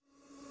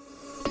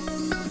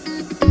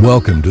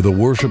Welcome to the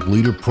Worship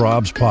Leader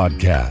Probs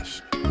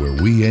podcast, where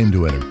we aim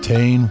to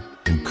entertain,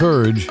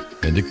 encourage,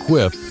 and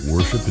equip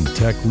worship and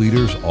tech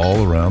leaders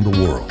all around the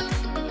world.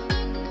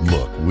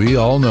 Look, we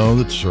all know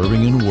that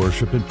serving in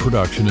worship and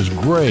production is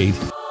great,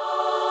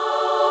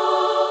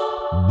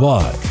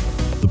 but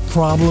the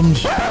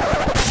problems,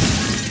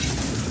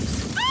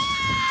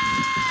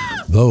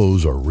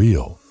 those are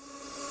real.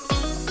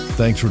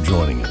 Thanks for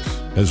joining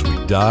us as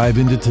we dive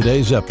into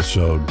today's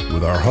episode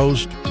with our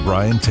host,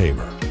 Brian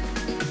Tabor.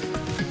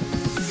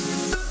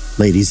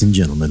 Ladies and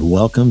gentlemen,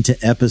 welcome to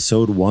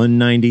episode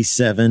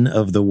 197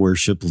 of the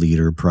Worship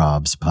Leader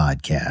Probs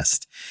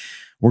podcast.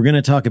 We're going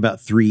to talk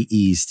about 3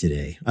 E's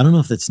today. I don't know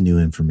if that's new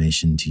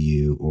information to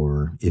you,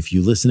 or if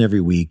you listen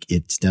every week,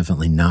 it's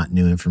definitely not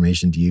new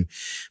information to you.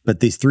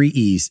 But these 3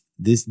 E's,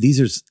 these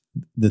are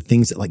the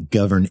things that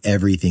govern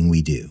everything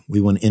we do.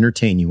 We want to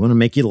entertain you. We want to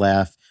make you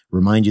laugh,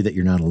 remind you that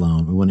you're not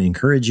alone. We want to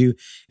encourage you,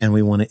 and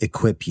we want to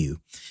equip you.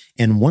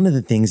 And one of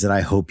the things that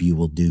I hope you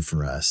will do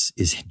for us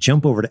is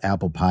jump over to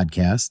Apple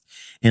Podcast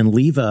and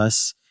leave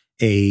us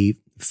a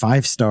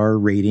 5-star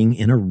rating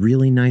and a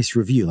really nice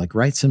review.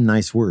 Write some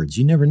nice words.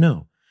 You never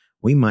know.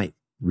 We might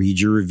read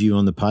your review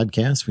on the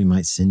podcast. We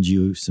might send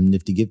you some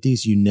nifty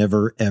gifties. You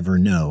never, ever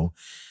know.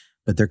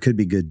 But there could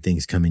be good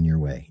things coming your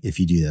way if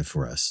you do that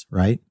for us,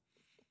 right?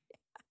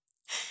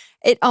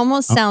 It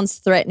almost sounds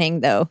threatening,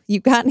 though.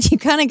 You kind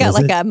of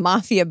got a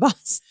mafia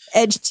boss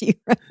edge to you.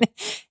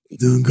 Right?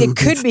 Don't go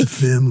against the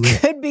family.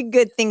 Could be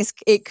good things.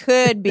 It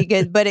could be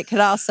good, but it could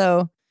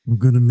also. I'm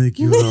going to make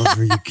you an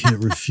offer you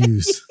can't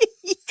refuse.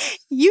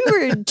 You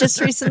were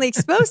just recently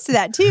exposed to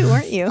that too,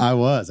 weren't you? I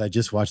was. I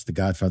just watched the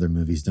Godfather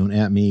movies. Don't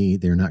at me.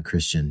 They're not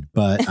Christian,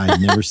 but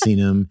I'd never seen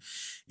them,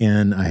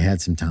 and I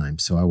had some time,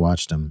 so I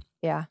watched them.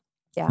 Yeah.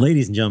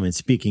 Ladies and gentlemen,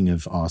 speaking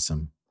of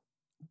awesome,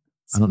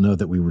 I don't know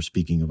that we were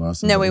speaking of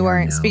awesome. No, we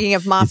weren't. Speaking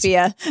of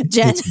mafia,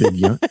 Jen's back.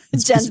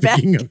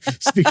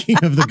 Speaking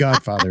of the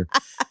Godfather,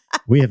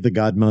 we have the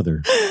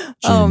Godmother.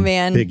 Jen,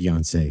 man. Big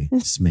Yonsei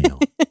Smale.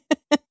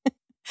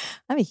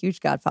 I'm a huge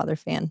Godfather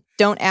fan.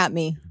 Don't at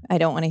me. I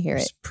don't want to hear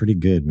it. It's pretty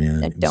good,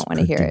 man. I don't want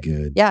to hear it.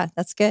 Good. Yeah,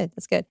 that's good.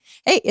 That's good.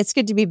 Hey, it's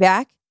good to be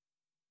back.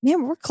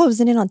 Man, we're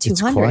closing in on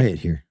 200. It's quiet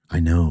here. I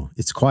know.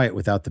 It's quiet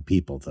without the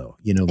people, though.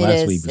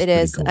 Last week was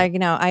pretty cool.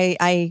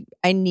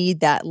 I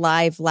need that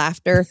live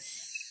laughter.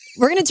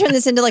 We're going to turn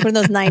this into one of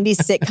those 90s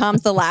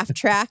sitcoms, the laugh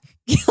track.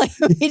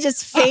 We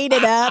just fade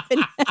it up.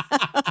 And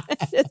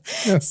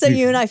so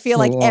you and I feel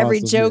like every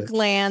joke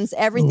lands.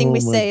 Everything we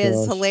say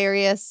is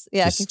hilarious.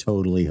 Yeah. It's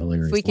totally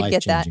hilarious. If we could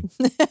get that.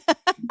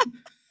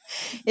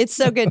 It's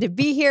so good to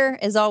be here.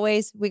 As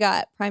always, we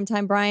got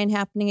Primetime Brian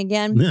happening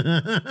again.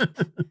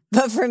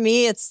 But for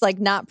me, it's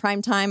not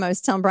primetime. I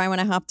was telling Brian when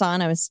I hopped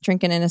on, I was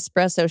drinking an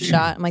espresso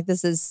shot. I'm like,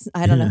 this is,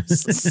 I don't know,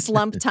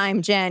 slump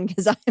time, Jen,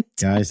 because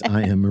Guys,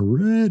 I am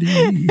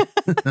ready.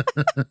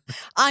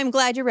 I'm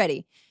glad you're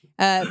ready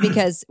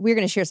because we're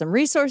going to share some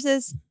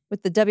resources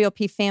with the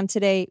WLP fam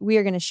today. We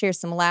are going to share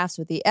some laughs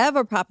with the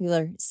ever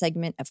popular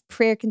segment of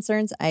prayer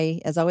concerns.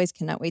 I, as always,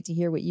 cannot wait to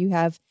hear what you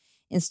have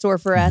in store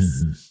for us.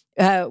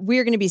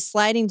 We're going to be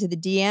sliding to the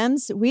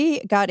DMs.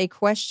 We got a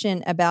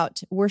question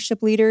about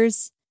worship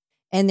leaders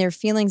and their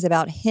feelings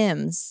about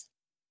hymns.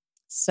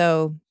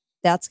 So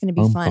that's going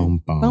to be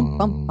fun.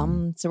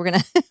 So we're going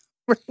to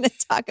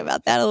talk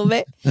about that a little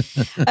bit.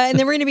 And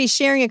then we're going to be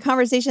sharing a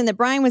conversation that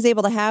Brian was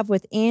able to have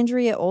with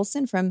Andrea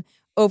Olson from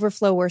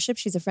Overflow Worship.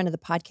 She's a friend of the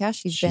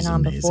podcast. She's been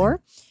on amazing.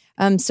 Before.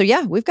 So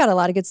yeah, we've got a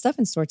lot of good stuff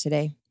in store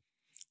today.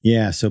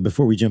 Yeah. So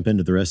before we jump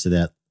into the rest of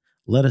that,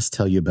 let us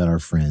tell you about our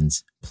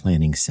friends,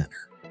 Planning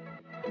Center.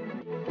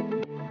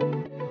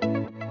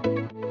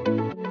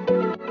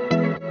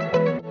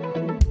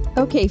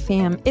 Okay,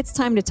 fam, it's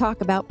time to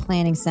talk about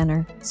Planning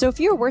Center. So if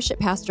you're a worship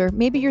pastor,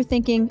 maybe you're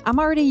thinking, I'm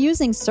already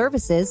using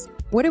services.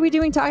 What are we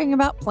doing talking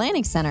about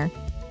Planning Center?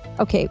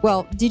 Okay,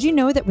 well, did you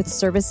know that with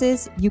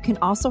services, you can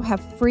also have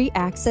free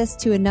access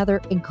to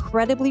another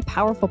incredibly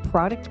powerful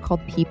product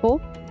called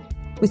People?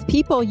 With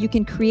People, you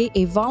can create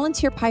a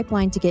volunteer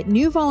pipeline to get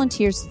new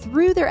volunteers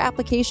through their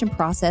application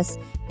process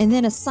and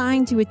then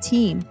assign to a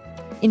team.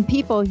 In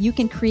People, you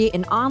can create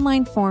an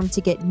online form to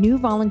get new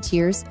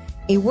volunteers,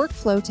 a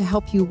workflow to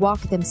help you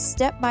walk them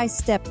step by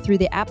step through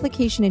the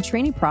application and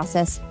training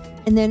process,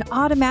 and then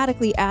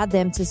automatically add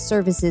them to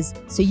services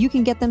so you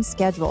can get them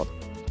scheduled.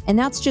 And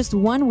that's just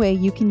one way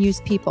you can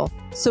use People.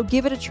 So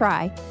give it a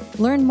try.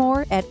 Learn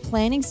more at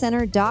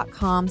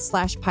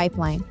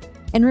planningcenter.com/pipeline.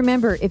 And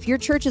remember, if your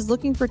church is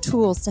looking for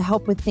tools to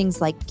help with things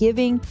like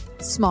giving,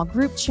 small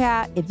group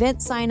chat, event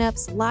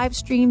signups, live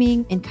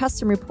streaming, and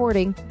custom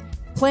reporting,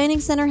 Planning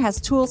Center has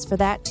tools for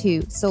that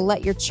too. So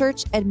let your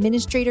church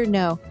administrator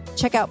know.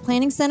 Check out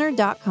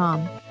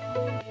planningcenter.com.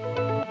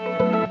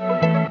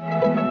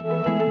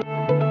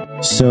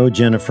 So,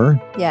 Jennifer.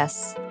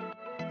 Yes.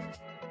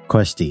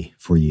 Questy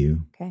for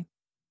you. Okay.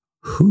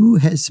 Who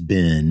has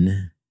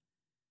been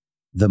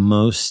the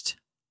most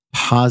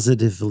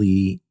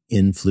positively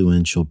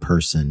influential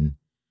person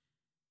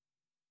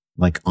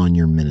on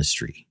your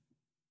ministry?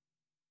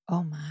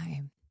 Oh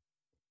my.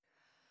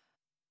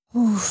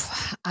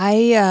 Oof,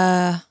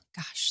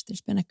 gosh,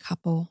 there's been a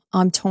couple.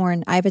 I'm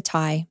torn. I have a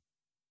tie.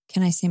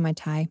 Can I say my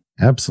tie?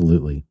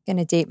 Absolutely.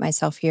 Gonna date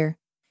myself here.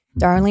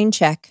 Darlene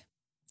Zschech.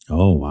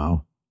 Oh,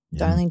 wow.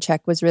 Yeah. Darlene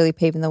Zschech was really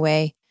paving the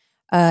way.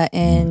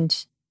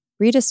 And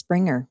Rita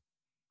Springer.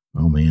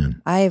 Oh,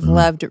 man. I've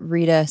loved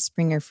Rita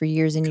Springer for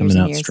years and years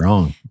and years. Coming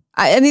out strong.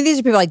 I mean, these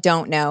are people I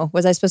don't know.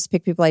 Was I supposed to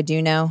pick people I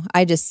do know?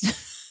 That's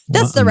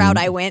the route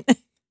I went.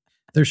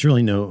 There's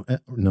really no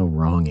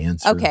wrong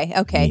answer. Okay.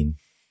 I mean,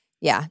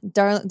 Yeah.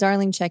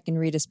 Darlene Zschech and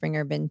Rita Springer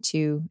have been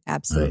two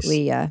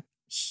absolutely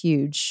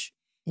huge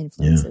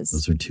influences. Yeah,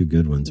 those are two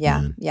good ones,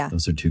 man. Yeah.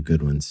 Those are two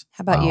good ones.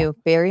 How about you?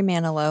 Barry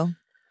Manilow.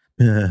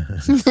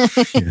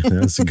 That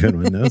was a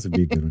good one. That was a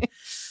big good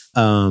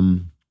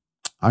one.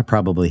 I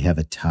probably have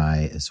a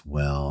tie as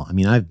well. I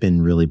mean, I've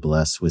been really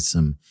blessed with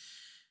some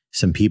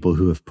people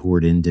who have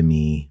poured into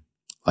me,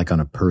 like on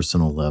a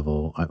personal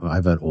level. I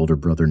have an older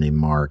brother named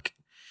Mark,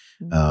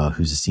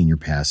 who's a senior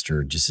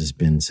pastor, just has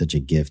been such a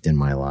gift in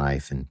my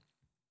life. And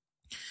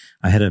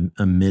I had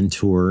a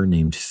mentor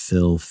named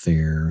Phil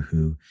Fair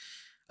who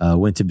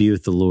went to be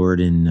with the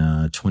Lord in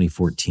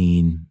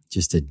 2014.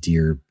 Just a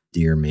dear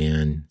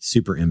man,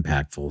 super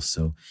impactful.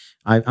 So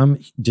I'm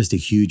just a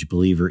huge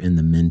believer in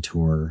the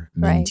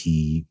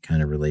mentor-mentee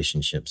kind of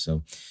relationship.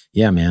 So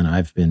yeah, man,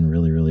 I've been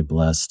really, really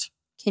blessed.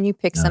 Can you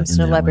pick some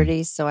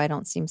celebrities so I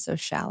don't seem so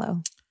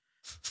shallow?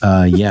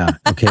 Yeah.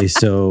 Okay.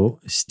 So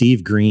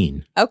Steve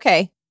Green.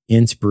 Okay.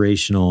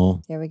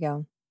 Inspirational. There we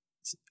go.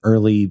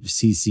 Early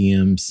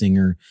CCM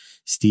singer,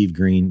 Steve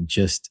Green.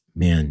 Just,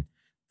 man,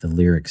 the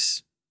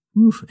lyrics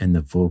and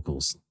the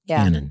vocals.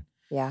 Yeah. Canon.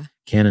 Yeah.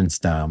 Canon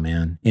style,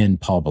 man.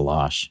 And Paul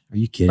Balash. Are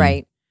you kidding?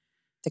 Right.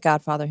 The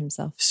Godfather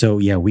himself. So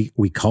yeah, we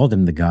called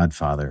him the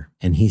Godfather,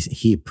 and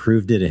he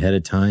approved it ahead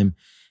of time.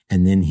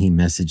 And then he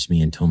messaged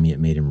me and told me it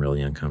made him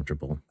really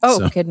uncomfortable. Oh,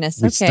 so goodness.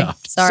 we Okay.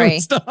 stopped. Sorry.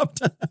 So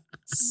stopped.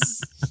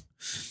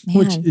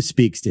 Which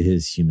speaks to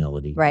his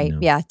humility. Right. You know?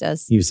 Yeah, it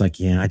does. He was like,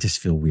 yeah, I just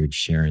feel weird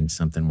sharing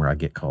something where I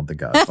get called the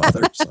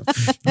Godfather. So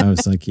I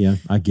was like, yeah,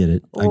 I get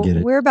it. Well, I get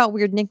it. We're about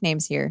weird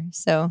nicknames here.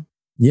 So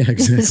Yeah,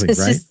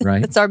 exactly.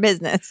 Right. It's our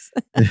business.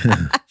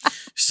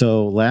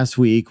 So last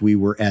week we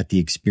were at the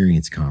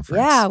Experience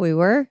Conference. Yeah, we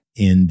were.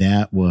 And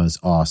that was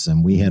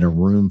awesome. We had a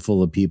room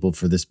full of people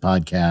for this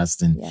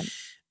podcast, and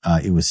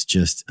it was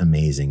just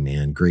amazing,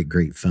 man.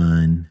 Great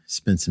fun.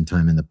 Spent some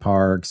time in the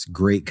parks.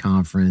 Great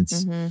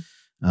conference.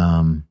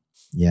 Mm-hmm.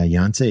 Yeah,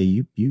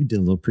 Yancey, you did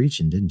a little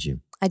preaching, didn't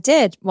you? I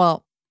did.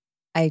 Well,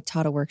 I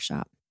taught a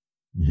workshop.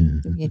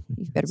 You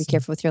better be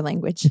careful with your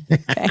language.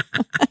 Okay.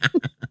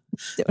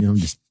 don't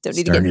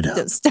need to get it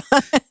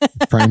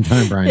up. Prime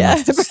time, Brian. Yeah.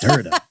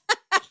 Stir it up.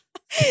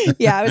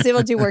 Yeah, I was able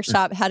to do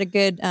workshop. Had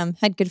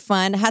good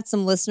fun. Had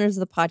some listeners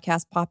of the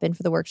podcast pop in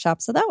for the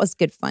workshop, so that was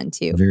good fun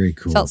too. Very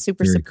cool. Felt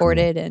super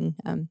supported, and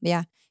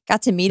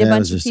got to meet a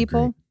bunch of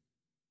people.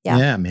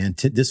 Yeah, man.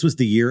 This was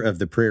the year of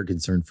the prayer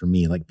concern for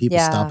me. Like people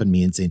stopping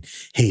me and saying,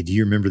 "Hey, do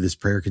you remember this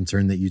prayer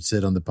concern that you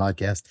said on the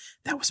podcast?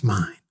 That was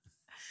mine."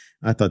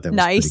 I thought that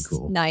was pretty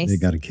cool. Nice. They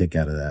got a kick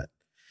out of that.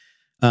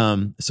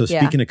 So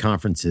speaking of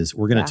conferences,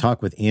 we're going to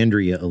talk with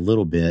Andrea a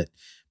little bit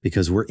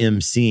because we're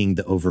emceeing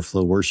the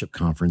Overflow Worship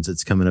Conference.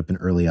 It's coming up in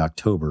early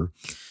October.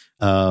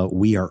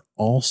 We are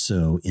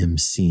also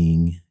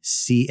emceeing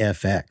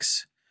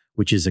CFX,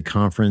 which is a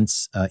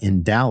conference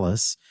in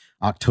Dallas,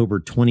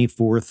 October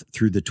 24th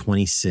through the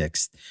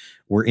 26th.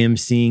 We're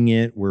emceeing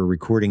it. We're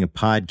recording a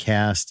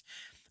podcast.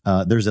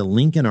 There's a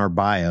link in our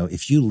bio.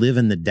 If you live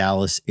in the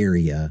Dallas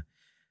area,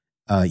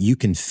 you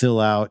can fill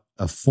out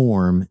a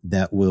form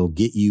that will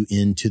get you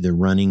into the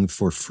running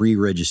for free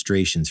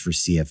registrations for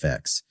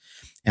CFX.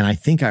 And I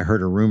think I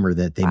heard a rumor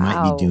that they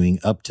might be doing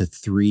up to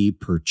 3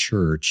 per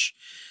church.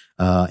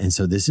 And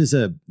so this is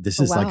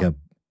like a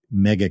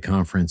mega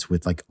conference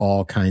with like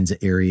all kinds of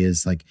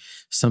areas, like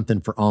something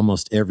for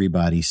almost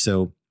everybody.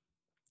 So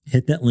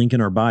hit that link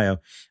in our bio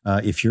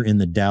if you're in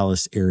the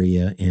Dallas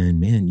area, and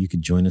man, you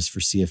could join us for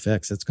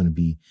CFX. That's going to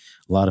be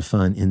a lot of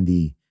fun in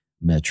the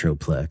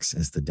Metroplex,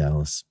 as the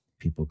Dallas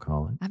people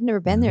call it. I've never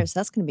been there, so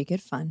that's going to be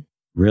good fun.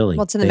 Really?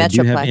 Well, it's in the Metroplex.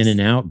 They do have Metroplex.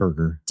 In-N-Out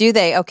Burger. Do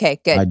they?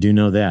 Okay, good. I do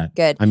know that.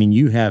 Good. I mean,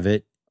 you have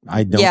it.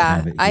 I don't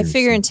have it. I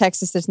figure in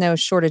Texas there's no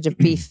shortage of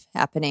beef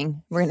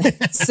happening. We're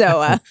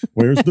gonna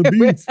where's the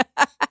beef?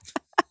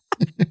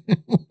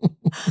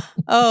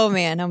 Oh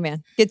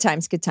man. Good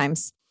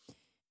times.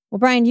 Well,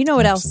 Brian, you know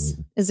what else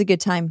is a good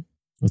time?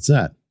 What's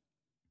that?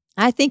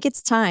 I think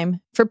it's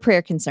time for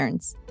prayer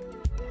concerns.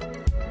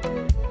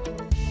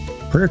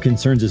 Prayer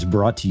Concerns is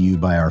brought to you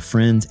by our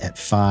friends at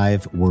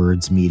 5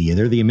 Words Media.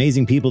 They're the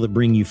amazing people that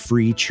bring you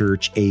free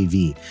church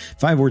AV.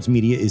 5 Words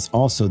Media is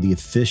also the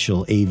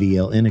official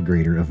AVL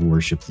integrator of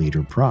Worship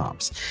Leader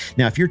Props.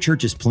 Now, if your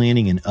church is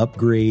planning an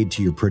upgrade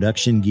to your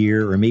production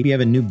gear, or maybe you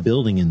have a new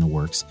building in the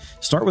works,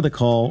 start with a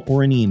call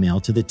or an email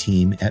to the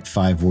team at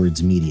 5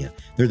 Words Media.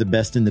 They're the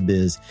best in the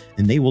biz,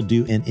 and they will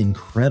do an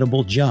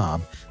incredible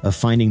job of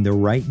finding the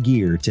right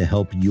gear to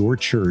help your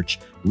church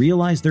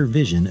realize their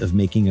vision of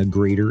making a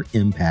greater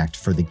impact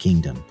for the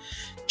kingdom.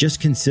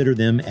 Just consider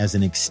them as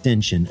an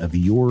extension of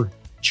your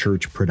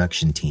church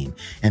production team,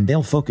 and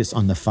they'll focus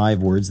on the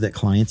 5 words that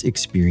clients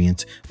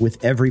experience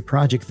with every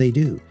project they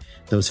do.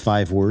 Those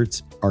 5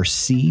 words are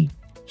see,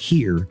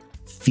 hear,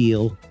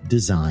 feel,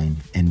 design,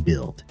 and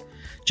build.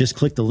 Just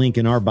click the link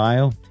in our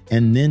bio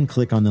and then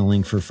click on the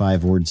link for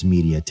 5 Words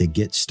Media to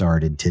get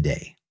started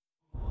today.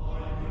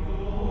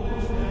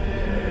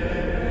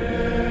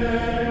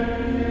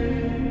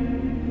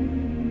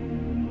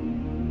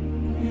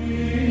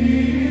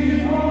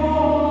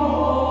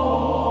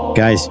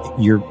 Guys,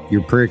 your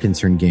prayer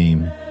concern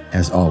game,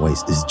 as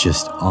always, is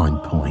just on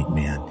point,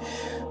 man.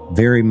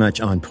 Very much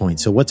on point.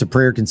 So what's a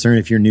prayer concern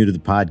if you're new to the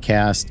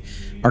podcast?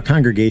 Our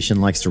congregation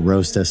likes to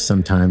roast us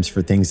sometimes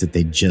for things that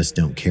they just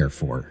don't care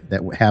for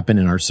that happen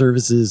in our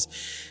services.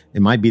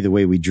 It might be the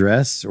way we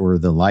dress or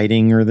the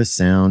lighting or the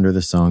sound or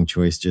the song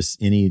choice,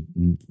 just any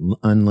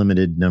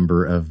unlimited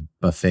number of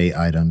buffet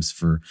items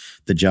for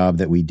the job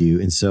that we do.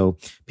 And so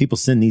people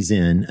send these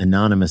in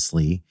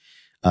anonymously,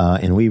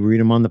 and we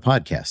read them on the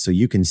podcast. So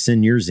you can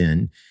send yours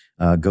in.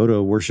 Go to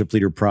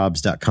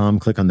worshipleaderprobs.com,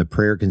 click on the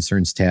prayer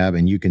concerns tab,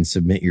 and you can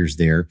submit yours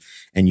there.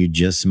 And you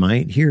just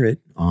might hear it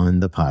on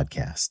the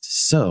podcast.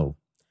 So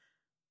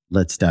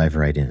let's dive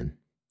right in.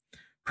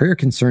 Prayer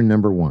concern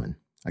number 1.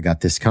 I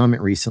got this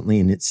comment recently,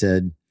 and it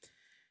said,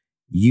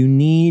 you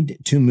need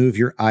to move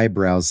your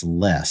eyebrows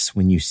less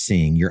when you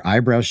sing. Your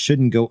eyebrows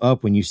shouldn't go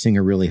up when you sing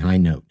a really high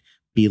note.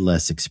 Be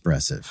less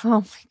expressive.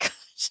 Oh my gosh.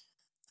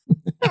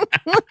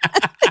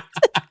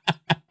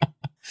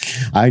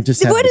 I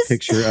just have a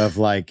picture of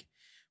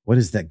what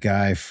is that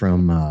guy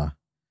from,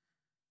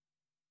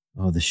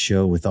 the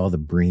show with all the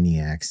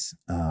brainiacs?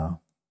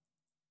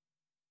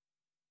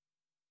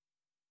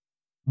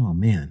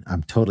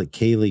 I'm totally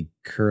Kaylee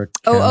Kirk.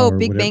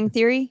 Big Bang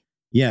Theory?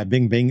 Yeah,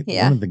 Bing Bang.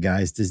 Yeah. One of the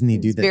guys, doesn't he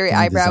do that? Very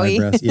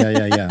eyebrowy.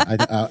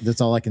 Yeah. That's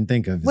all I can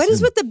think of. What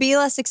is with the be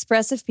less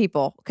expressive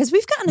people? Because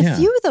we've gotten a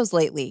few of those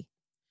lately.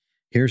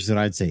 Here's what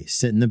I'd say.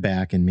 Sit in the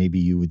back and maybe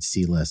you would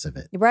see less of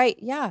it. Right.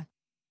 Yeah.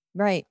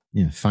 Right.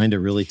 Yeah. Find a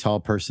really tall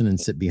person and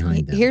sit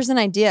behind them. Here's an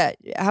idea.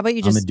 How about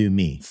you just I'm gonna do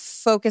me.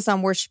 Focus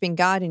on worshiping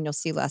God and you'll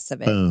see less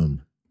of it.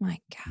 Boom. My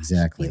gosh.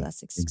 Exactly. Be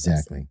less expressive.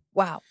 Exactly.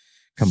 Wow.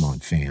 Come on,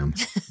 fam.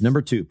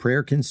 Number 2,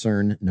 prayer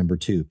concern number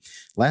 2.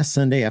 Last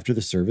Sunday after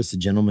the service, a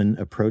gentleman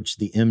approached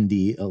the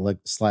MD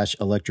 /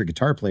 electric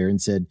guitar player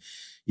and said,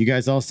 you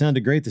guys all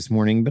sounded great this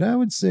morning, but I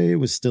would say it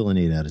was still an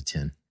 8 out of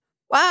 10.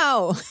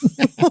 Wow.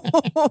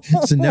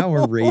 So now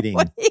we're rating.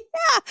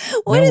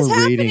 What is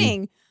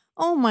happening?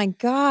 Oh my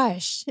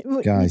gosh.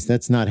 Guys,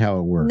 that's not how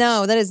it works.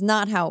 No, that is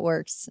not how it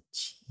works.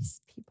 Jeez,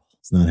 people.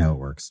 It's not how it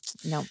works.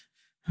 No.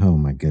 Oh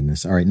my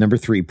goodness. All right. Number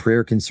 3,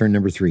 prayer concern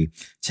number 3.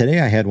 Today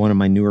I had one of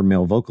my newer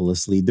male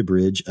vocalists lead the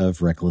bridge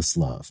of Reckless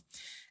Love.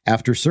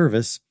 After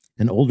service,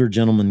 an older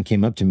gentleman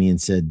came up to me and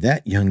said,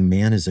 that young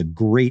man is a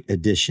great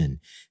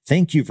addition.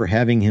 Thank you for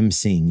having him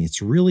sing.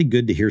 It's really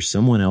good to hear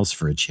someone else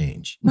for a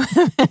change.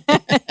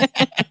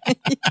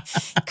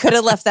 Could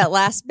have left that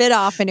last bit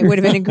off and it would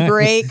have been a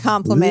great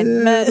compliment. A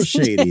little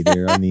shady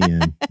there on the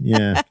end.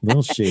 Yeah, a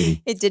little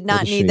shady. It did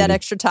not need that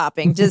extra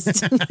topping.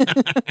 Just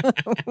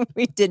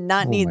we did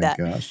not need that.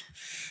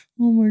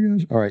 Oh my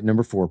gosh. All right,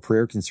 number 4,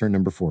 prayer concern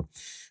number 4.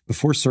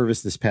 Before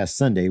service this past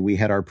Sunday, we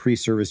had our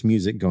pre-service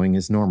music going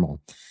as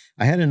normal.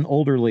 I had an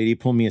older lady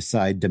pull me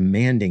aside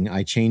demanding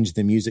I change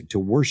the music to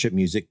worship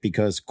music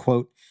because,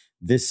 quote,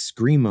 this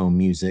screamo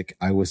music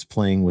I was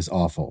playing was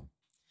awful.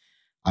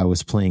 I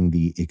was playing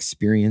the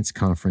Experience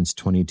Conference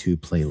 22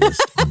 playlist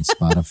on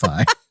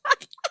Spotify.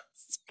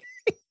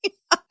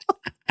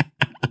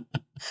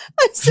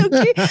 I'm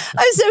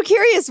so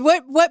curious.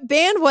 What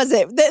band was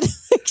it? That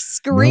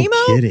Screamo?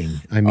 No kidding.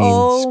 I mean,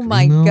 oh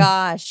my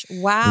gosh!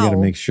 Wow. We got to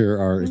make sure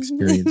our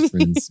experienced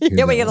friends.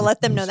 Yeah, we got to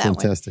let them know that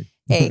fantastic.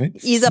 One. Hey, right?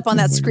 Ease up on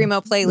that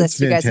Screamo playlist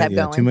you guys have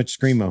going. Too much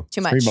Screamo.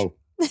 Too much.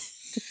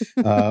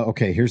 Screamo.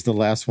 Okay, here's the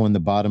last one. The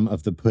bottom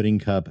of the pudding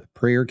cup.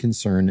 Prayer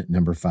concern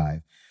number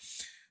 5.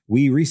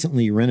 We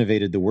recently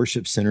renovated the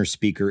worship center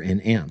speaker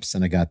and amps,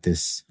 and I got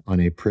this on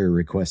a prayer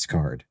request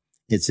card.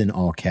 It's in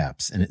all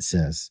caps, and it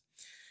says,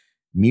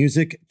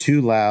 music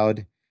too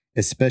loud,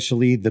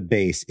 especially the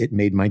bass. It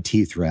made my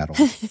teeth rattle.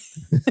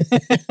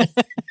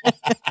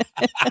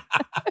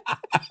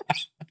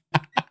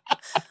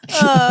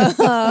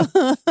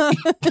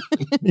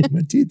 Made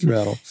my teeth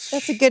rattle.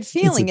 That's a good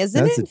feeling, isn't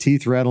it? That's a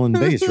teeth rattling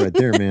bass right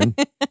there, man.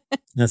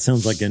 That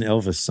sounds like an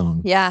Elvis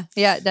song. Yeah,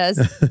 it does.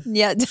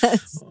 Yeah, it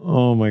does.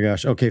 Oh my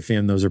gosh. Okay,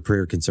 fam, those are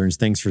prayer concerns.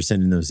 Thanks for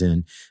sending those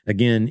in.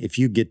 Again, if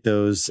you get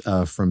those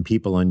from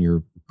people on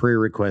your prayer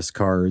request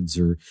cards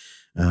or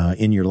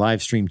in your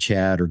live stream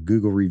chat or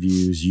Google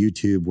reviews,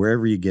 YouTube,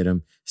 wherever you get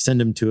them,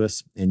 send them to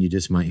us and you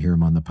just might hear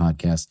them on the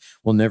podcast.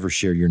 We'll never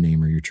share your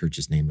name or your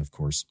church's name, of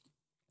course.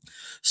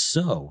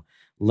 So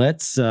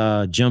let's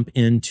jump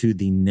into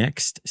the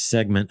next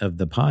segment of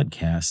the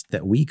podcast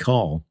that we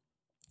call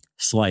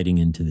Sliding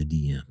into the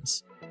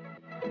DMs.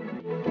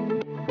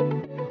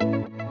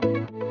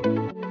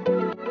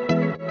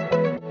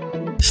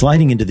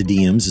 Sliding into the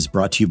DMs is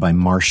brought to you by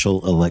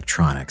Marshall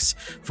Electronics.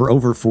 For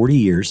over 40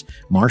 years,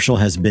 Marshall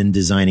has been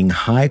designing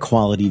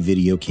high-quality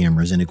video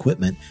cameras and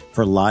equipment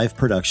for live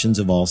productions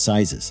of all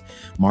sizes.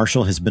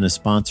 Marshall has been a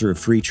sponsor of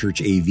Free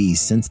Church AV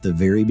since the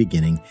very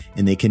beginning,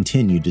 and they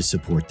continue to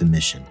support the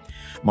mission.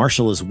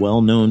 Marshall is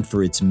well known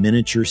for its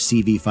miniature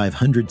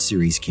CV500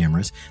 series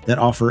cameras that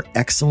offer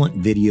excellent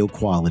video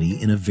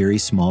quality in a very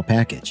small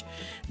package.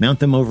 Mount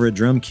them over a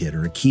drum kit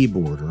or a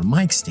keyboard or a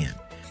mic stand.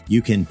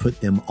 You can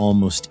put them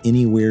almost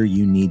anywhere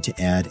you need to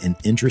add an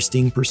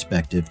interesting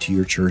perspective to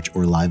your church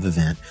or live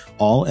event,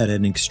 all at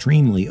an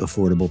extremely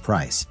affordable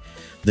price.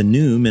 The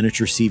new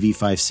miniature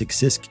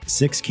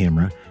CV566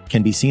 camera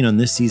can be seen on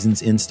this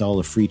season's install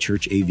of Free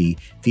Church AV,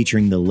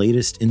 featuring the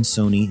latest in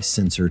Sony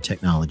sensor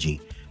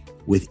technology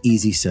with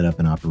easy setup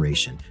and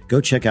operation. Go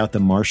check out the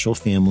Marshall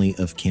family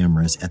of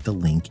cameras at the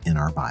link in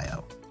our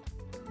bio.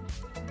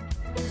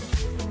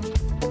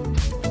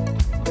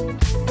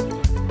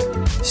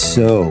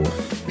 So,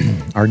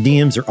 our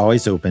DMs are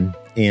always open,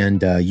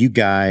 and you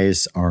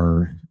guys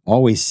are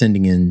always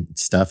sending in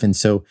stuff. And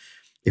so,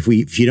 if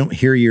you don't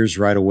hear yours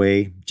right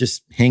away,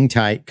 just hang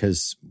tight,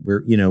 because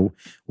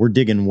we're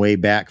digging way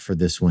back for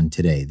this one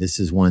today. This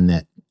is one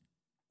that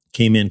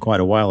came in quite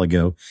a while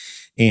ago,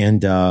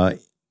 and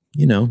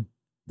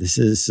this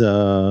is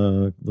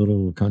a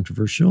little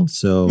controversial.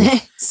 So,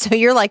 so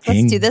you're like,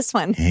 let's do this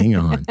one. Hang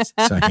on.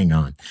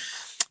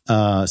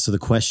 So the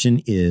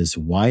question is,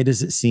 why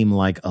does it seem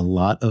like a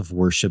lot of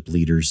worship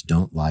leaders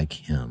don't like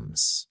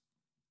hymns?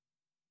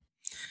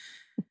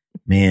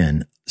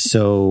 Man,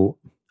 so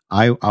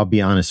I'll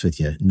be honest with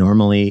you.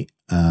 Normally,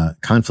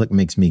 conflict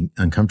makes me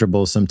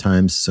uncomfortable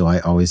sometimes, so I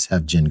always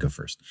have Jen go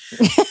first.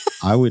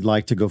 I would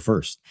like to go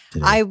first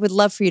today. I would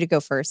love for you to go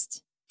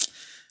first.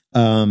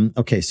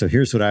 Okay, so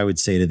here's what I would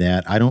say to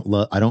that. I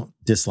don't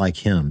dislike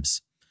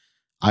hymns.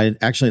 I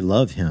actually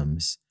love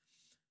hymns.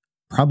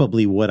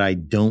 Probably what I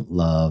don't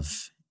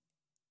love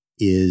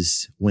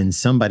is when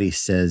somebody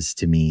says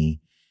to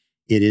me,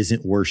 it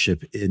isn't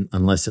worship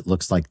unless it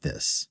looks like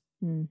this.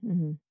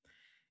 Mm-hmm.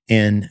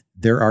 And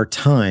there are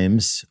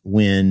times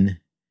when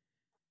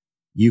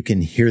you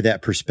can hear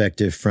that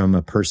perspective from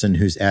a person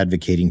who's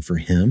advocating for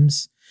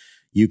hymns.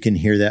 You can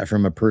hear that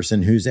from a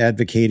person who's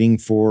advocating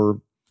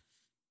for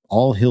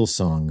all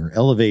Hillsong or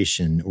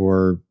Elevation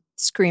or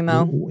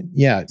Screamo.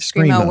 Yeah,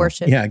 Screamo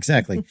worship. Yeah,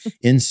 exactly.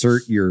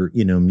 Insert your,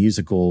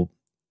 musical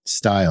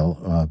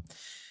style.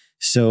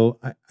 So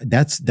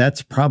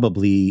that's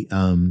probably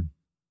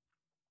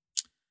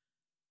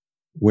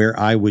where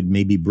I would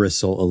maybe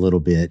bristle a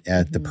little bit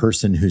at the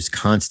person who's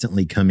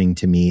constantly coming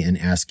to me and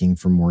asking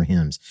for more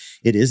hymns.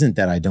 It isn't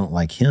that I don't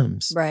like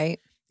hymns. Right.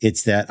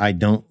 It's that I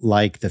don't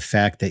like the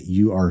fact that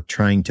you are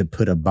trying to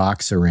put a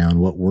box around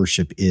what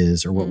worship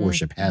is or what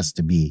worship has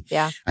to be.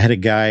 Yeah. I had a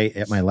guy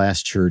at my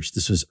last church,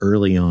 this was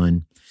early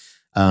on,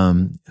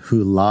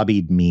 who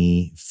lobbied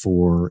me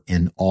for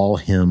an all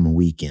hymn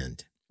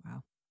weekend.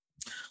 Wow.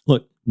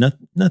 Look,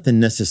 nothing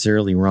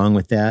necessarily wrong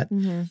with that.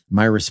 Mm-hmm.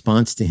 My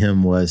response to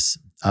him was,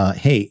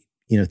 hey,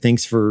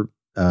 thanks for,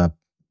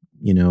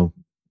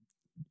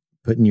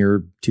 putting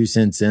your 2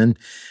 cents in.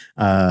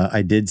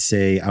 I did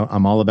say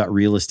I'm all about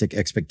realistic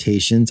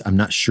expectations. I'm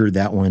not sure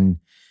that one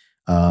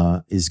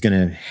is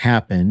going to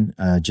happen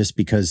just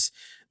because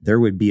there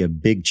would be a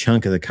big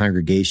chunk of the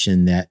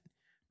congregation that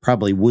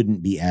probably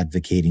wouldn't be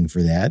advocating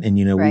for that. And,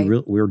 right.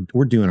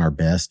 we're doing our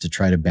best to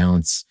try to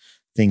balance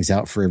things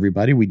out for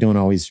everybody. We don't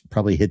always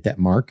probably hit that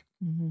mark.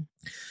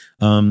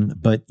 Mm-hmm.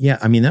 But yeah,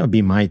 I mean, that would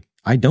be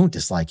I don't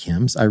dislike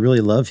hymns. I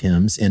really love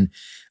hymns. And,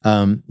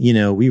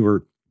 we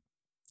were,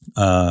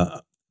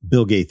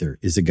 Bill Gaither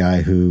is a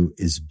guy who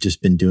has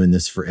just been doing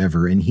this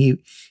forever. And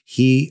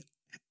he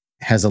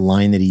has a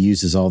line that he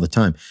uses all the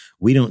time.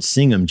 We don't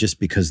sing them just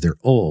because they're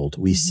old.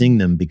 We sing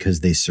them because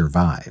they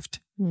survived.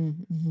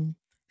 Mm-hmm.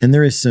 And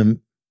there is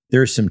some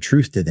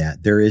truth to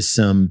that. There is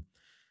some,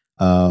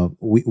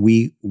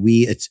 we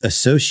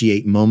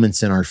associate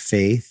moments in our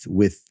faith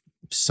with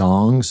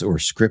songs or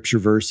scripture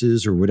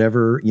verses or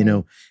whatever,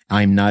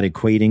 I'm not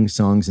equating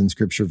songs and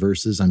scripture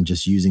verses. I'm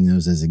just using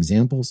those as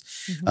examples.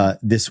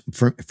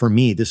 Mm-hmm. For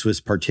me, this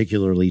was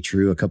particularly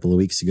true a couple of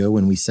weeks ago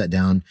when we sat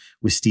down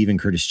with Stephen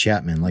Curtis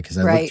Chapman. Like, as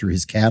I looked through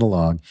his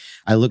catalog,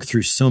 I looked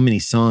through so many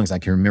songs. I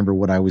can remember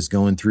what I was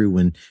going through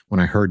when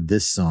I heard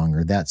this song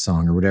or that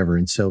song or whatever.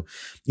 And so,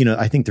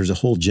 I think there's a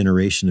whole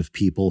generation of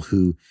people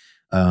who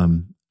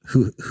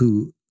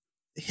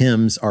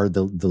hymns are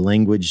the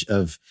language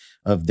of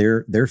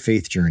their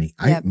faith journey.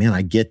 Yep.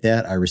 I get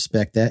that. I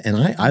respect that. And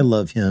I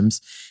love hymns.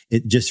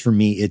 It just, for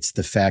me, it's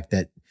the fact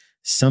that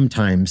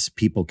sometimes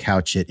people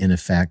couch it in a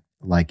fact,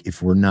 like,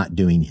 if we're not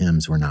doing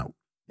hymns, we're not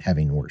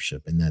having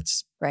worship. And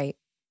that's right.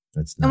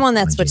 That's not and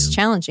that's what's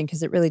challenging,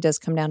 because it really does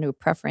come down to a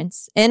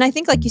preference. And I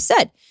think, like you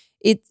said,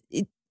 it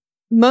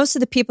most of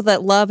the people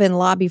that love and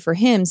lobby for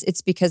hymns,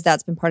 it's because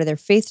that's been part of their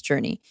faith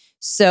journey.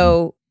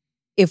 So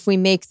if we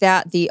make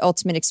that the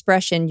ultimate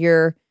expression,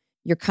 you're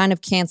kind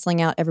of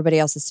canceling out everybody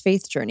else's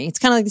faith journey. It's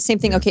kind of like the same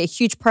thing. Yeah. Okay, a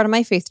huge part of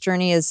my faith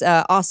journey is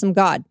Awesome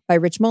God by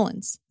Rich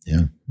Mullins.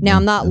 Yeah. Now,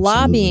 I'm not absolutely.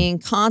 lobbying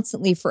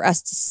constantly for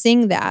us to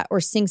sing that or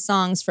sing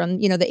songs from,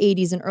 the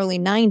 80s and early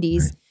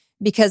 90s, Right.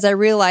 because I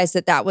realized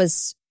that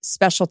was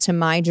special to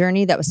my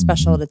journey. That was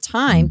special at a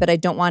time, but I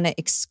don't want to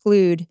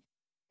exclude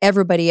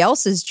everybody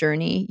else's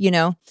journey.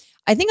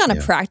 I think on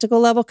a practical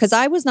level, because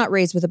I was not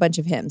raised with a bunch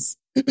of hymns.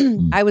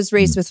 I was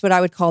raised with what I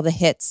would call the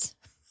hits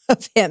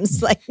of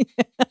hymns. Like,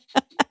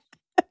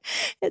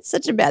 it's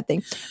such a bad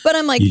thing. But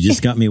I'm like, you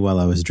just got me while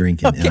I was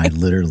drinking, and I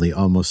literally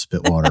almost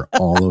spit water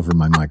all over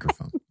my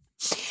microphone.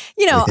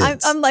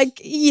 I'm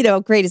like,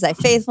 great is thy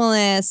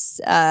faithfulness.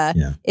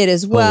 It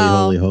is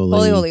well.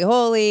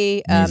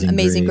 Holy.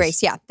 Amazing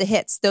grace. Yeah, the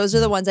hits. Those are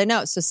the ones I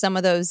know. So some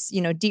of those,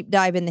 deep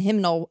dive in the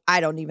hymnal, I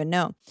don't even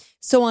know.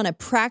 So on a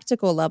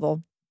practical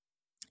level,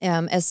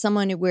 as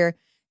someone where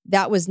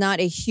that was not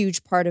a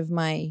huge part of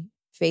my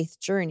faith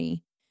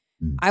journey,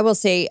 I will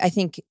say, I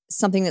think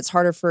something that's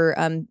harder for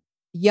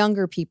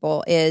younger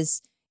people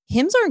is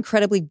hymns are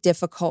incredibly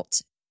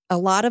difficult. A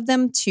lot of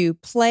them to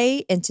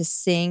play and to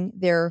sing.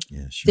 They're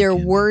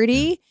wordy.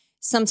 Yeah.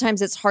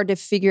 Sometimes it's hard to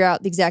figure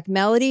out the exact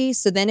melody.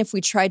 So then if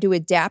we try to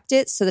adapt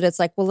it so that it's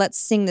like, well, let's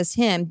sing this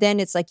hymn, then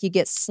it's like you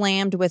get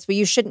slammed with, well,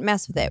 you shouldn't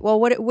mess with it. Well,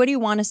 what do you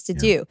want us to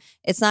do?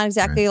 It's not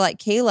exactly like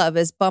Caleb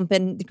is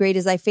bumping Great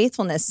is Thy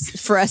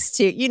Faithfulness for us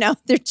to,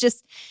 they're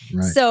just,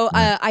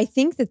 I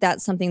think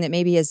that's something that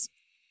maybe has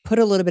put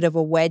a little bit of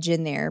a wedge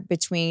in there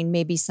between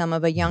maybe some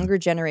of a younger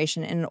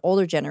generation and an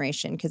older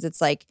generation. Cause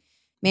it's like,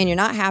 man, you're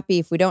not happy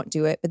if we don't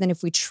do it. But then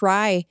if we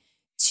try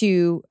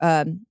to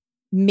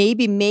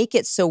maybe make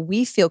it so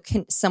we feel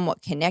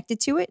somewhat connected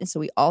to it, and so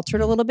we alter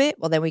it a little bit,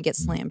 well, then we get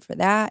slammed for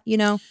that,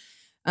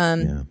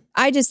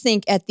 I just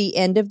think at the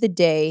end of the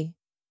day,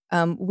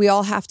 we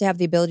all have to have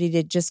the ability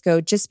to just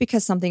go, just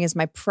because something is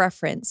my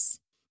preference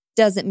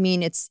doesn't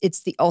mean it's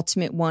the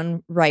ultimate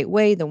one right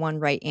way, the one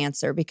right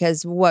answer,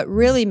 because what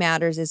really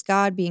matters is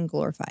God being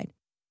glorified.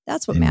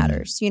 That's what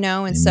matters, And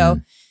Amen. So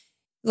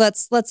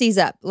let's ease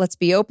up. Let's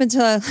be open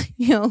to,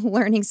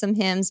 learning some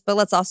hymns, but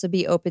let's also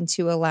be open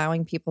to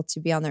allowing people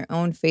to be on their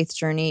own faith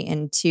journey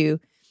and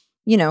to,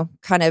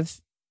 kind of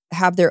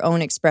have their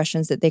own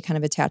expressions that they kind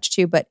of attach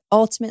to. But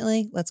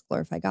ultimately, let's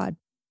glorify God.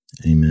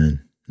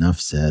 Amen. Enough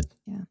said.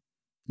 Yeah.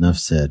 Enough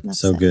said.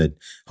 Good.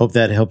 Hope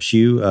that helps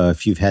you.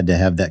 If you've had to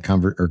have that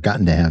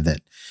gotten to have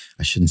that,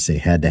 I shouldn't say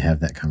had to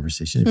have that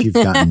conversation. If you've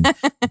gotten,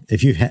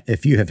 if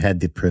you have had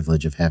the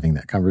privilege of having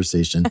that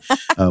conversation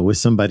with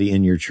somebody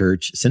in your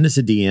church, send us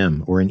a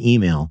DM or an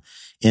email,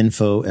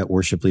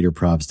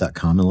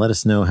 info@worshipleaderprobs.com, and let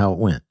us know how it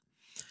went.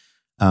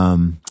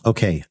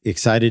 Okay.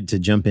 Excited to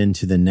jump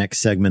into the next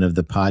segment of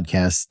the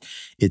podcast.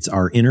 It's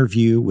our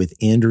interview with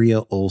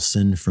Andrea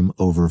Olson from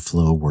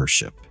Overflow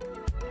Worship.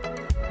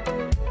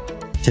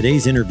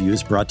 Today's interview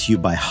is brought to you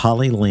by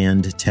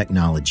Hollyland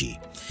Technology.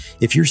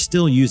 If you're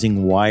still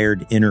using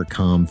wired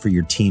intercom for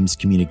your team's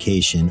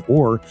communication,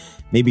 or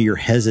maybe you're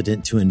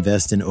hesitant to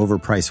invest in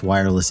overpriced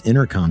wireless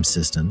intercom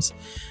systems,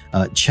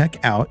 check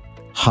out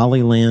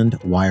Hollyland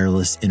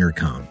Wireless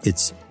Intercom.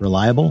 It's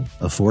reliable,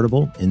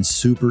 affordable, and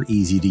super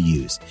easy to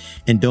use.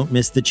 And don't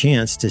miss the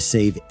chance to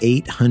save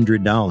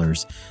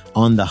 $800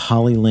 on the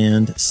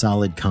Hollyland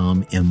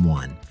SolidComm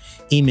M1.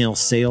 Email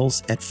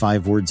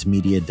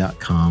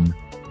sales@fivewordsmedia.com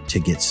to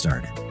get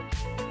started.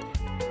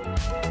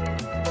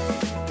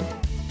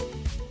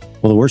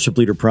 Well, the Worship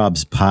Leader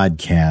Probs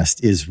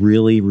podcast is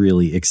really,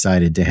 really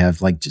excited to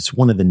have just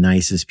one of the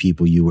nicest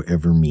people you will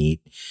ever meet.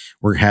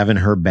 We're having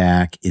her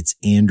back. It's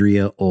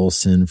Andrea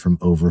Olson from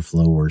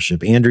Overflow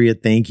Worship. Andrea,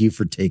 thank you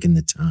for taking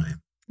the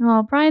time.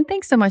 Oh, Brian,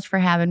 thanks so much for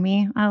having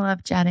me. I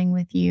love chatting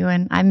with you,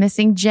 and I'm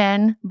missing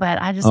Jen,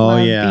 but I just love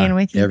being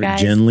with you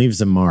guys. Jen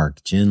leaves a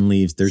mark. Jen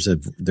leaves. There's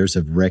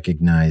a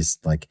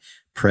recognized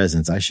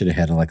presence. I should have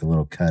had a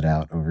little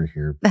cutout over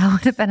here. That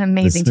would have been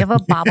amazing. Do you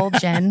have a bobble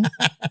Jen?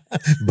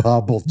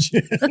 Bobble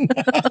Jen.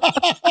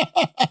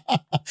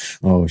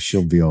 Oh,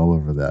 she'll be all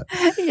over that.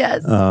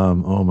 Yes.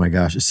 Oh my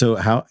gosh. So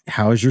how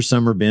has your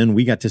summer been?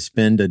 We got to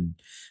spend a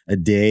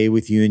day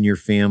with you and your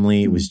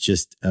family. It was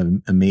just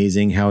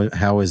amazing.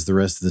 How has the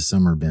rest of the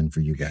summer been for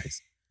you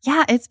guys?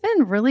 Yeah, it's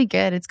been really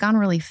good. It's gone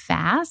really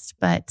fast,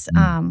 but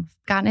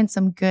gotten in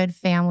some good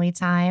family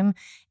time,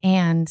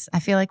 and I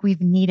feel like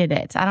we've needed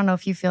it. I don't know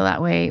if you feel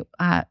that way.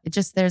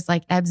 There's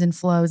ebbs and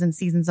flows and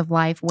seasons of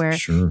life where,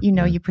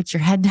 you put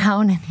your head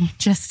down and you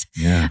just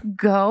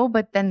go,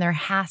 but then there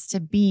has to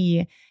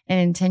be an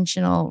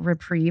intentional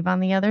reprieve on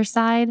the other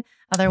side.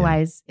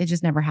 Otherwise, it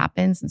just never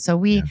happens. And so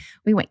we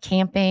went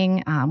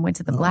camping, went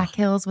to the Black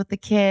Hills with the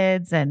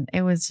kids, and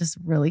it was just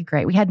really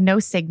great. We had no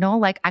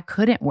signal. I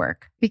couldn't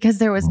work because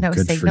there was no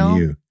signal.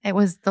 For you. It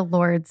was the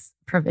Lord's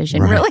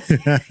provision, really.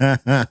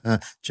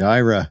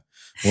 Jireh.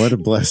 What a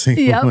blessing.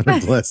 Yep. What a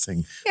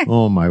blessing.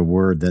 Oh, my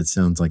word. That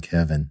sounds like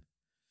heaven.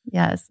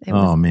 Yes. It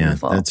was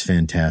beautiful. That's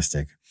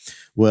fantastic.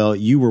 Well,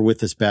 you were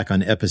with us back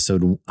on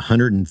episode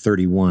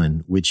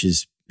 131, which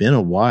has been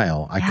a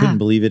while. I couldn't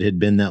believe it had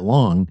been that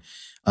long.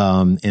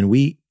 And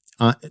we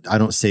I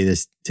don't say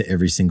this to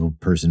every single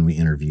person we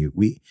interview.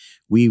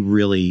 We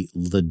really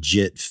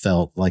legit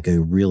felt like a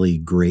really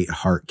great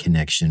heart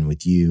connection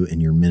with you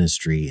and your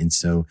ministry. And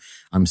so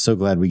I'm so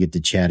glad we get to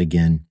chat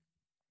again.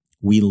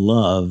 We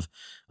love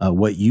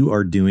what you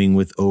are doing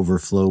with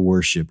Overflow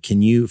Worship.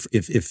 Can you,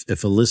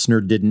 if a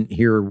listener didn't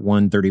hear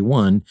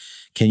 131,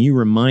 can you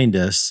remind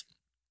us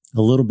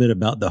a little bit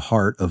about the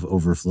heart of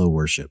Overflow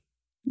Worship?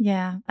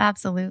 Yeah,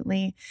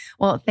 absolutely.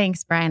 Well,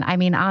 thanks, Brian. I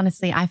mean,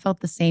 honestly, I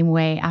felt the same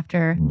way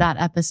after that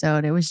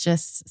episode. It was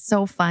just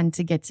so fun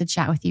to get to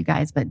chat with you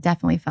guys, but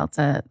definitely felt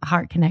a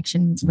heart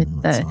connection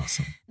with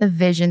awesome. the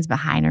visions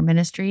behind our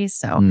ministries.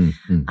 So,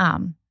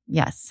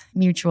 yes,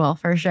 mutual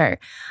for sure.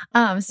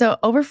 So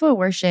Overflow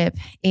Worship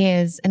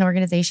is an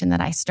organization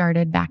that I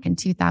started back in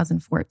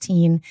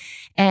 2014,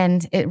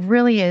 and it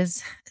really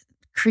is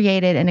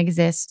created and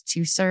exists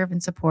to serve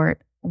and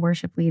support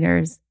worship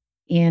leaders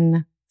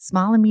in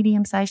small and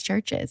medium-sized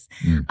churches.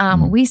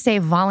 We say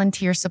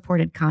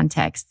volunteer-supported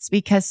contexts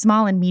because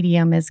small and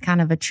medium is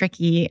kind of a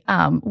tricky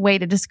way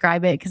to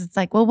describe it, because it's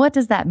like, well, what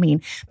does that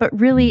mean? But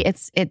really,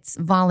 it's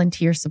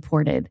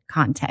volunteer-supported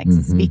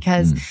contexts,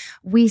 because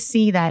we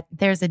see that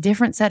there's a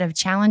different set of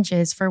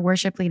challenges for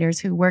worship leaders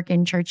who work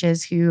in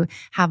churches who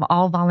have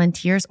all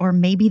volunteers, or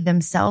maybe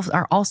themselves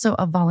are also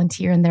a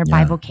volunteer and they're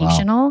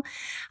bivocational.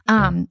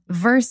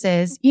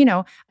 Versus,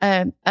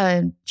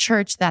 a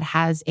church that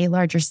has a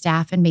larger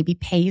staff and maybe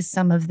pays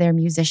some of their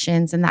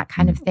musicians and that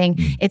kind of thing.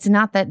 It's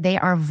not that they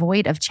are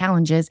void of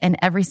challenges, and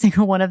every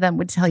single one of them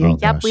would tell you,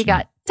 we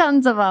got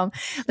tons of them,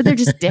 but they're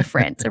just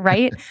different,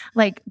 right?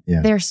 Like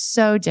they're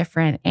so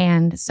different.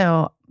 And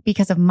so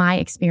because of my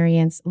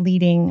experience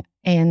leading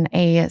in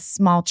a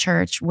small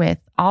church with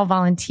all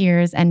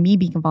volunteers and me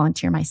being a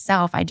volunteer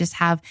myself, I just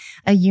have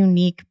a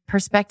unique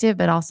perspective,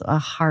 but also a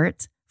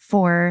heart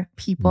for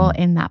people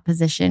in that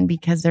position,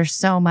 because there's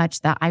so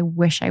much that I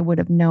wish I would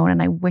have known and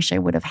I wish I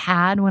would have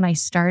had when I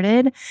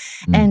started.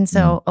 And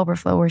so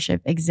Overflow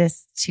Worship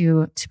exists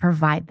to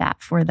provide that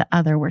for the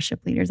other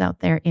worship leaders out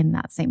there in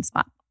that same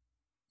spot.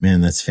 Man,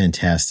 that's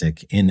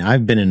fantastic. And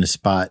I've been in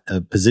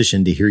a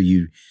position to hear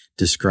you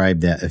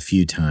describe that a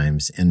few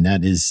times. And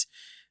that is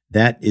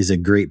a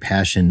great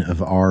passion of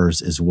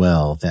ours as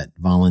well, that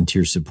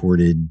volunteer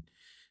supported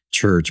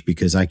church,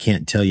 because I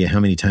can't tell you how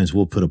many times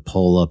we'll put a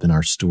poll up in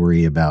our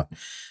story about,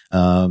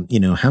 how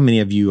many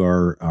of you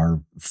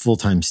are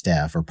full-time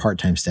staff or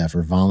part-time staff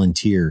or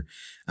volunteer.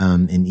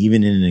 And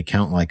even in an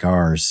account like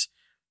ours,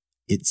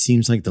 it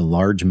seems like the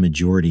large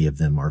majority of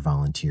them are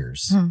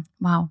volunteers.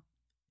 Wow.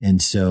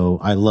 And so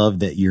I love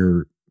that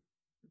you're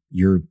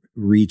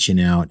reaching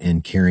out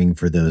and caring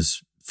for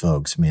those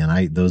folks,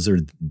 man. Those are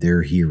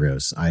their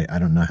heroes. I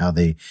don't know how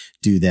they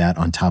do that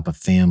on top of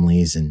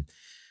families and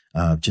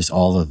just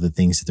all of the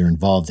things that they're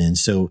involved in.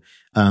 So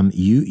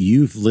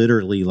you've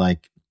literally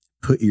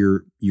put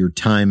your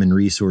time and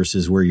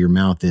resources where your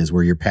mouth is,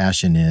 where your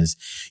passion is.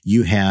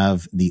 You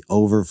have the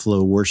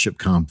Overflow Worship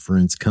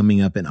Conference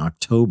coming up in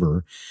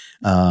October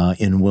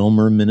in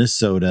Willmar,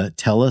 Minnesota.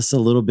 Tell us a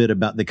little bit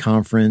about the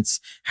conference.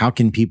 How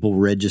can people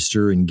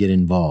register and get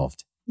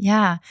involved?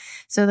 Yeah.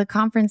 So the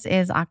conference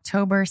is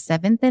October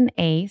 7th and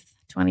 8th.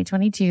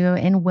 2022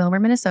 in Willmar,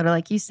 Minnesota,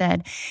 like you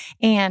said.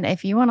 And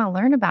if you want to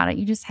learn about it,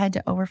 you just head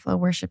to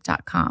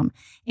overflowworship.com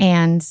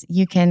and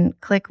you can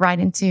click right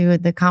into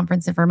the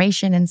conference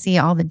information and see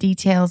all the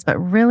details. But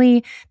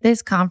really,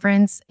 this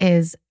conference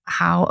is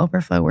how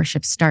Overflow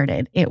Worship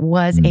started. It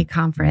was a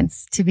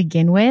conference to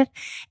begin with,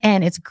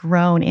 and it's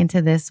grown into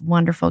this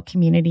wonderful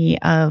community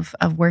of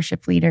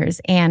worship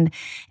leaders. And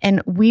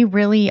we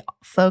really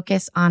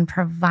focus on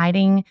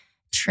providing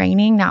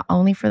training, not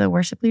only for the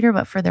worship leader,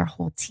 but for their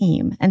whole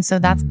team. And so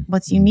that's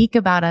what's unique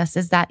about us,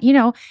 is that,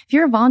 if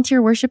you're a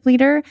volunteer worship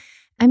leader,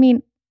 I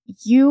mean,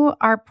 you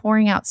are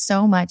pouring out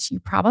so much, you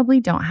probably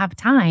don't have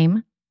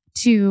time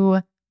to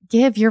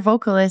give your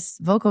vocalists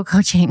vocal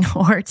coaching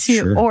or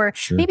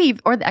maybe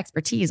the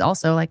expertise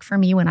also. Like for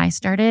me, when I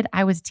started,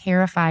 I was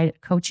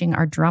terrified coaching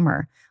our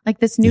drummer, like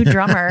this new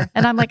drummer.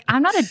 And I'm like,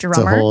 I'm not a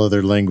drummer. It's a whole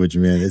other language,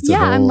 man. It's a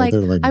whole I'm like,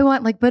 other language. I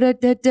want like,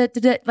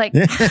 like,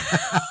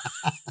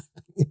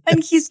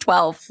 and he's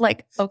 12.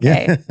 Like,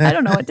 okay, I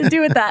don't know what to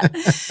do with that,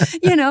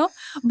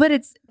 but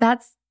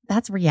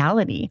that's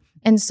reality.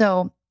 And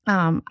so,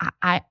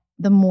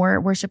 the more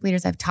worship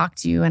leaders I've talked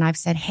to and I've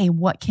said, hey,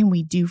 what can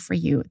we do for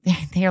you?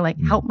 They're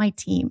like, help my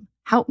team.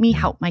 Help me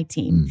help my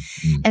team.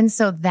 And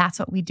so that's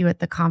what we do at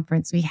the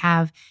conference. We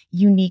have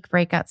unique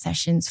breakout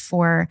sessions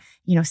for,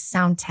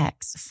 sound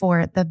techs,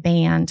 for the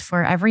band,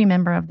 for every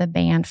member of the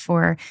band,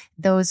 for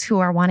those who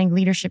are wanting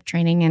leadership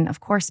training, and of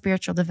course,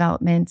 spiritual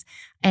development.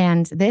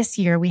 And this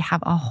year we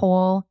have a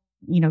whole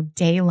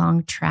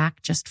day-long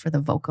track just for the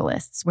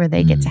vocalists, where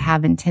they get to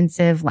have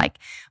intensive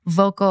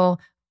vocal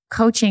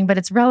coaching, but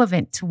it's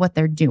relevant to what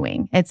they're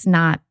doing. It's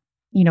not,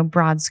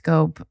 broad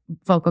scope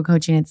vocal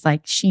coaching. It's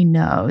like,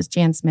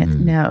 Jan Smith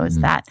knows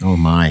that, oh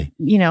my,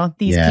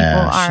 these people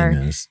are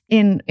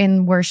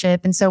in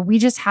worship. And so we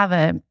just have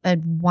a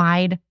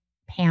wide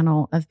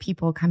panel of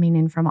people coming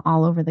in from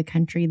all over the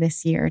country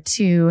this year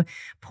to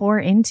pour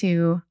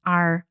into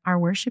our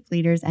worship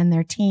leaders and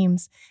their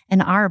teams.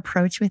 And our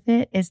approach with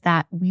it is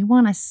that we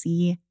want to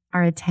see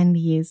our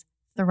attendees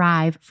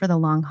thrive for the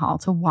long haul,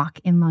 to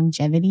walk in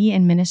longevity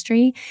in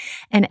ministry.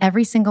 And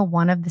every single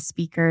one of the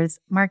speakers,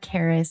 Mark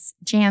Harris,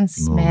 Jan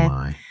Smith,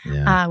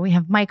 we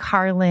have Mike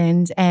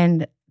Harland,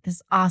 and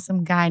this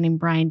awesome guy named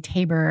Brian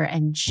Tabor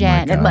and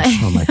Jen, and like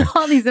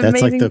all these amazing people.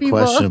 That's like the people.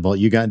 Questionable.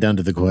 You got down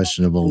to the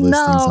questionable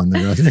listings on the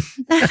road.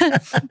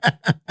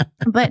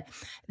 But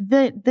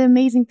the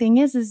amazing thing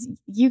is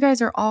you guys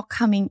are all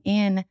coming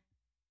in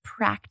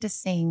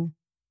practicing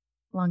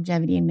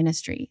longevity in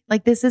ministry.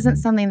 Like, this isn't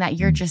something that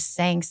you're just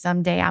saying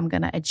someday I'm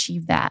going to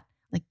achieve that.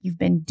 Like, you've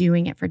been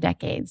doing it for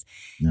decades.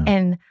 No.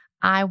 And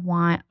I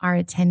want our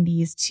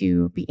attendees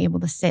to be able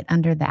to sit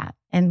under that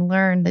and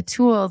learn the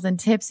tools and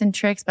tips and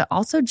tricks, but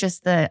also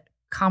just the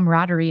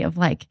camaraderie of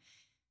like,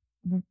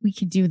 we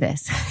could do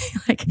this.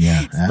 Like,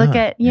 look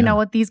at, you know,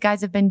 what these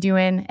guys have been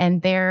doing,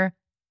 and they're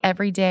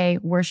everyday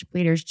worship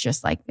leaders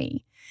just like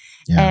me.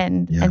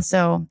 And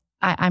so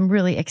I'm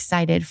really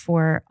excited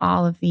for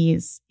all of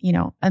these, you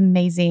know,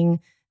 amazing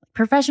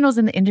professionals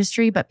in the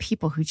industry, but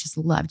people who just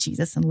love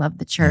Jesus and love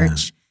the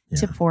church.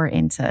 To pour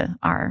into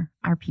our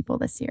people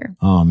this year.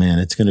 Oh man,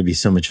 it's going to be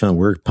so much fun.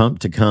 We're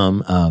pumped to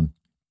come.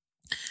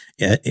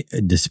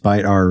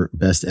 Despite our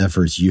best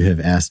efforts, you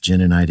have asked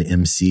Jen and I to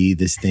MC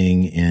this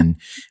thing, and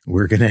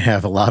we're going to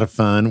have a lot of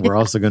fun. We're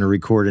also going to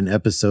record an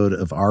episode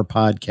of our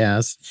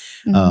podcast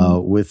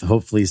with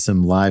hopefully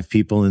some live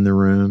people in the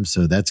room.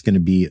 So that's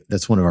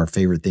one of our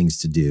favorite things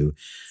to do.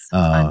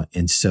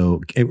 And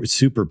so we're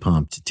super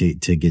pumped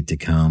to get to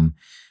come.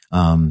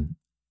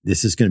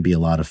 This is going to be a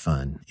lot of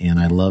fun. And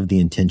I love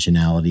the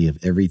intentionality of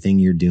everything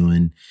you're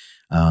doing.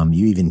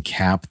 You even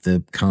cap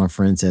the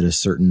conference at a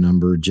certain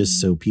number just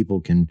so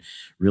people can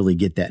really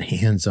get that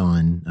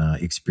hands-on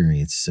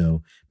experience.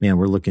 So, man,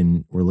 we're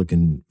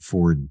looking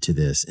forward to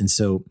this. And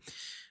so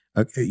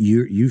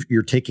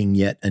you're taking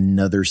yet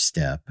another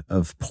step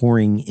of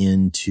pouring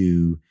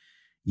into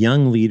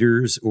young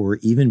leaders, or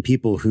even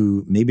people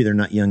who maybe they're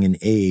not young in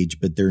age,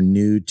 but they're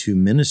new to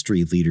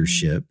ministry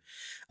leadership.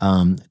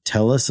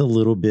 Tell us a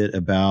little bit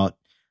about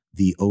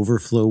the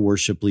Overflow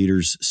Worship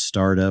Leaders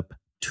Startup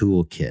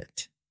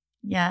Toolkit.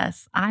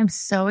 Yes, I'm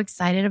so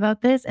excited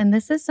about this. And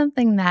this is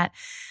something that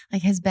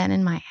like has been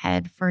in my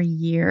head for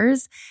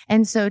years.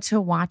 And so to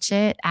watch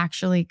it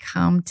actually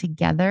come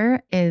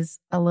together is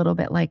a little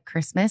bit like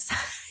Christmas,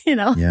 you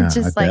know,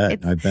 just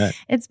I bet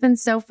it's been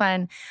so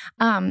fun.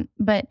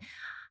 But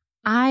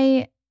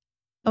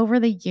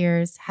over the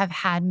years, have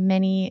had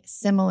many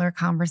similar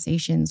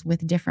conversations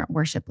with different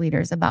worship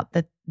leaders about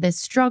the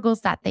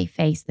struggles that they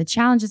face, the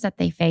challenges that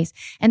they face,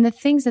 and the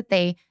things that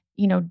they,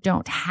 you know,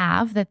 don't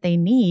have that they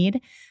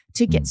need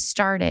to get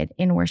started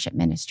in worship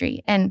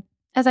ministry. And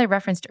as I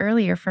referenced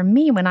earlier, for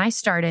me, when I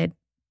started,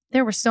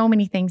 there were so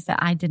many things that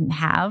I didn't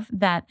have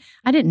that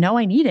I didn't know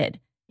I needed.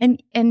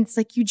 And it's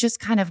like you just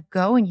kind of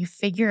go and you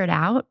figure it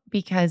out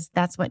because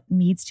that's what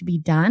needs to be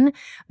done.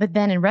 But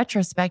then in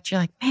retrospect,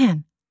 you're like,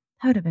 man,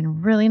 that would have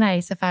been really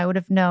nice if I would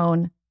have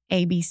known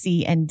A, B,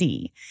 C, and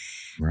D.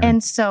 Right,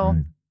 and so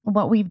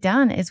what we've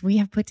done is we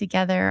have put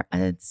together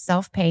a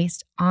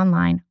self-paced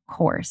online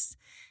course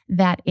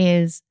that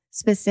is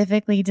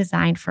specifically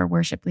designed for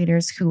worship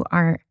leaders who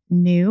are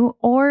new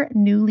or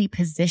newly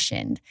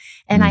positioned.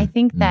 And I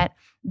think that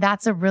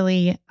that's a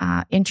really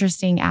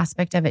interesting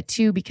aspect of it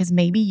too, because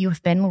maybe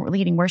you've been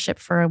leading worship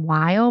for a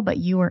while, but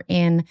you were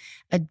in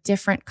a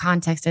different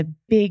context, a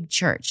big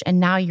church, and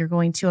now you're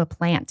going to a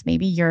plant.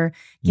 Maybe you're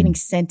getting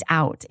sent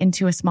out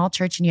into a small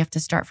church and you have to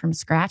start from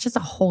scratch. It's a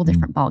whole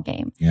different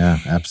ballgame. Yeah,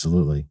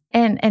 absolutely.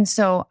 And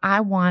so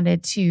I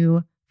wanted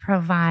to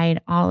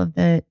provide all of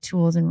the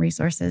tools and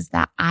resources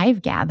that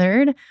I've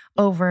gathered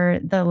over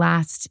the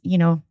last, you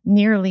know,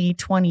 nearly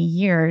 20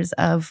 years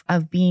of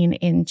being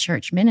in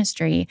church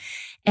ministry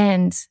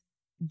and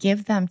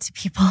give them to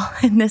people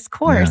in this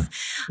course.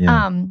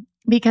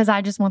 Because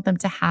I just want them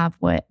to have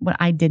what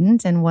I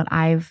didn't and what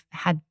I've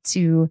had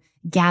to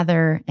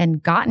gather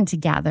and gotten to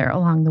gather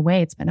along the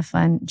way. It's been a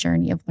fun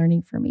journey of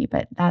learning for me,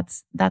 but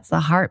that's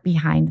the heart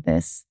behind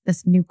this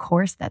new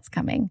course that's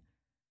coming.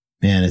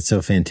 Man, it's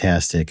so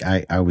fantastic.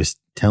 I was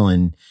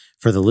telling,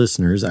 for the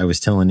listeners, I was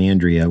telling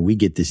Andrea, we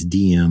get this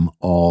DM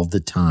all the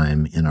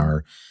time in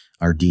our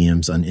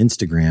DMs on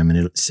Instagram,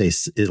 and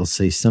it'll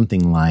say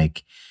something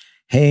like,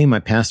 hey, my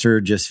pastor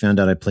just found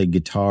out I played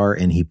guitar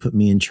and he put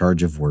me in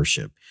charge of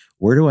worship.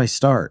 Where do I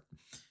start?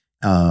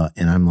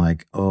 And I'm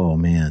like, oh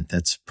man,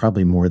 that's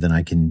probably more than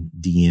I can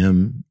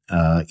DM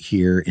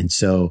here. And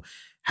so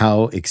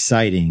how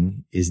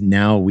exciting is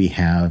now we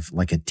have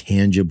like a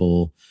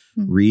tangible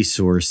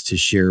resource to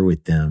share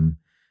with them,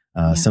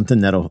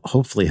 something that'll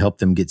hopefully help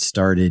them get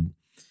started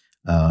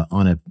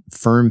on a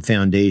firm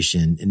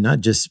foundation. And not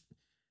just,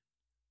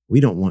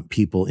 we don't want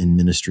people in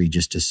ministry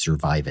just to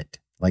survive it.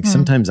 Like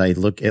sometimes I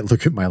look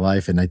at my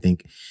life and I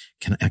think,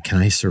 can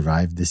I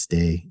survive this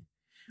day?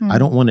 I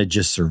don't want to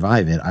just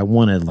survive it. I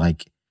want to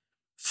like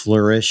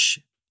flourish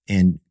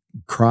and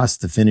cross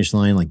the finish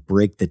line, like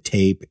break the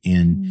tape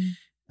and,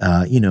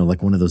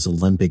 like one of those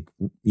Olympic,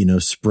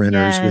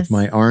 sprinters with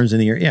my arms in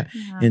the air. Yeah.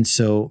 And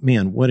so,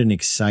 man, what an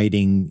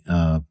exciting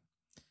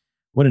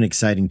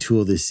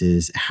tool this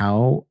is.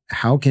 How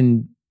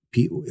can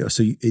people,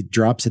 so it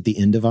drops at the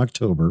end of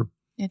October.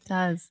 It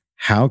does.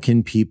 How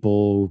can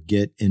people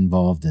get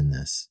involved in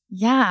this?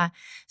 Yeah.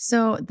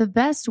 So the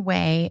best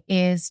way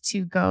is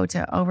to go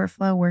to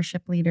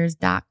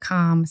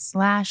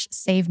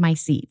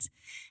overflowworshipleaders.com/savemyseat.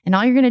 And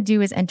all you're going to do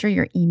is enter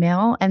your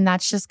email, and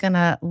that's just going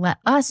to let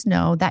us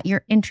know that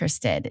you're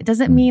interested. It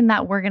doesn't mean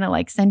that we're going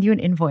to send you an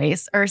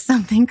invoice or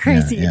something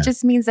crazy. It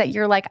just means that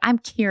you're I'm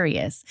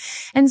curious.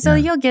 And so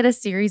you'll get a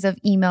series of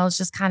emails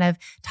just kind of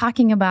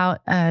talking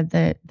about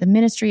the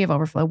ministry of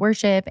Overflow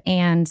Worship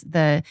and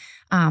the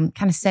kind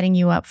of setting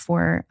you up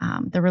for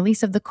the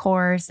release of the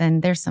course.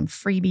 And there's some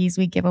freebies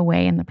we give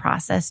away in the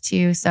process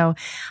too. So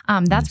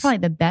that's probably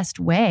the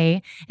best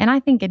way. And I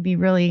think it'd be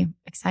really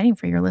exciting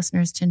for your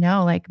listeners to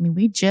know,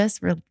 we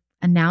just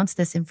announced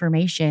this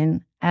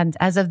information, and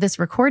as of this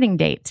recording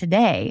date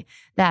today,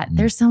 that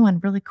there's someone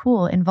really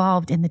cool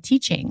involved in the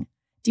teaching.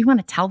 Do you want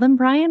to tell them,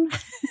 Brian?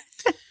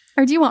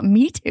 Or do you want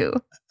me to?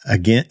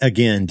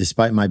 Again,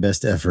 despite my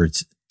best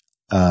efforts,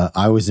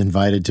 I was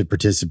invited to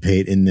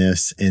participate in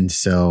this. And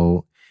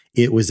so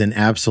it was an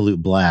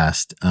absolute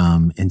blast.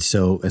 And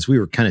so as we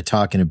were kind of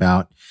talking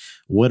about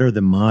what are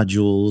the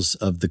modules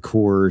of the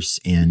course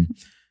and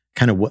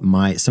kind of what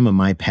some of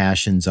my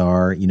passions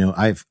are,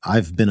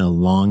 I've been a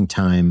long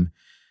time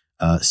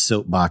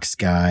soapbox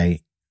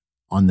guy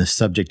on the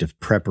subject of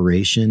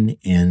preparation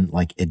and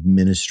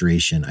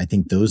administration. I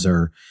think those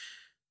are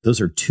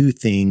two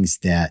things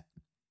that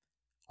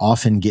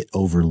often get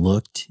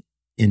overlooked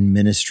in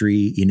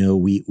ministry.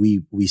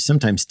 We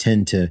sometimes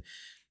tend to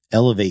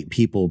elevate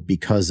people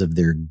because of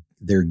their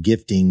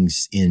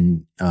giftings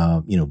in,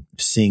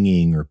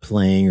 singing or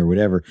playing or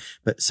whatever.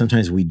 But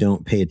sometimes we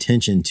don't pay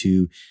attention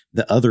to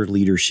the other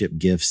leadership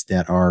gifts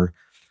that are,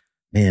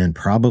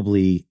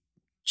 probably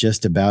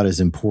just about as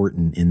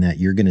important, in that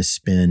you're going to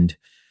spend,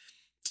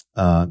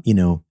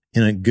 in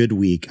a good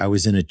week. I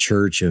was in a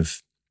church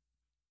of,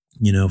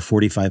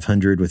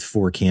 4,500 with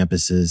 4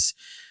 campuses,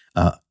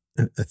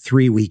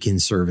 3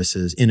 weekend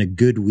services. In a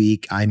good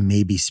week, I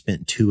maybe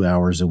spent 2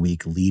 hours a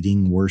week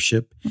leading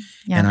worship.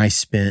 Yeah. And I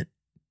spent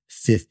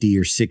 50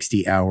 or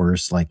 60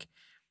 hours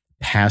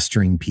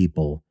pastoring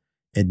people,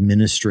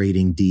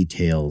 administrating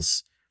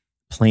details,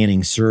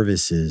 planning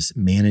services,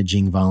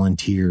 managing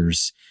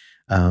volunteers.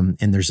 And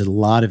there's a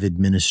lot of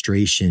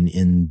administration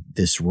in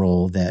this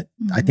role that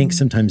I think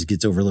sometimes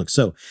gets overlooked.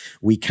 So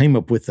we came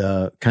up with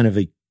a kind of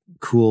a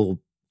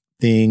cool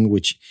thing,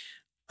 which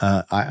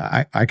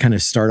I kind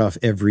of start off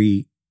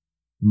every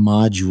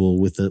module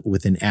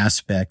with an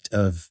aspect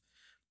of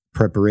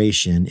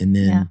preparation, and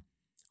then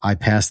I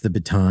pass the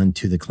baton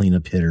to the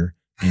cleanup hitter,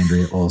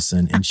 Andrea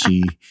Olson, and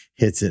she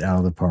hits it out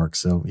of the park.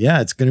 So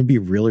it's going to be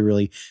really,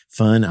 really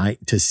fun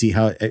to see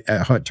how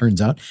it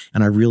turns out,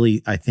 and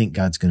I think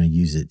God's going to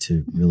use it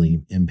to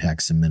really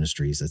impact some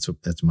ministries.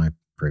 That's my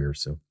prayer.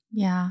 So.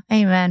 Yeah.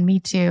 Amen.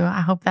 Me too.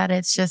 I hope that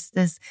it's just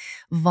this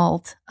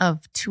vault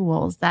of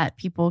tools that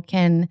people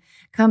can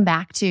come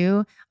back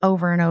to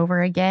over and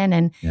over again.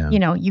 And,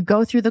 you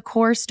go through the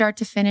course start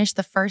to finish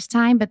the first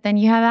time, but then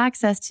you have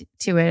access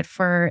to it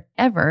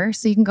forever.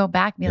 So you can go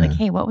back and be like,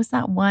 hey, what was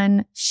that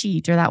one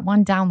sheet or that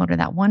one download or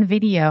that one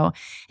video?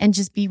 And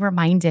just be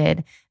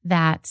reminded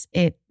that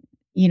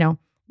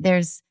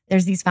there's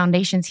these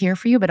foundations here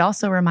for you, but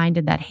also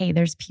reminded that, hey,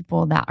 there's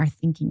people that are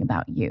thinking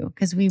about you,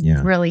 because we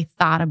really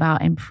thought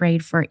about and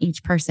prayed for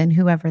each person,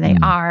 whoever they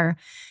are,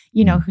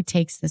 who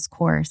takes this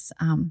course,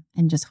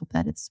 and just hope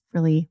that it's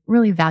really,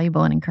 really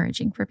valuable and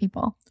encouraging for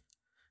people.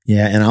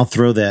 Yeah. And I'll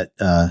throw that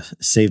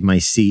Save My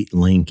Seat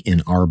link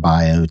in our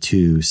bio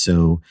too.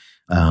 So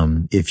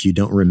if you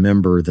don't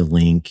remember the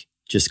link,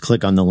 just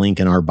click on the link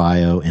in our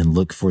bio and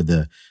look for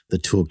the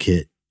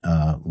toolkit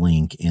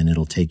link, and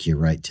it'll take you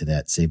right to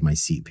that Save My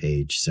Seat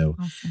page. So,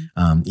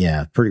 awesome.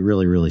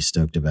 Really, really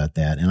stoked about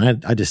that.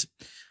 And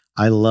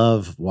I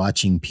love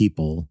watching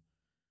people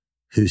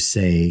who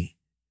say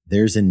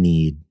there's a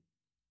need,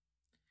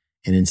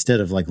 and instead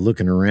of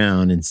looking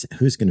around and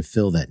who's going to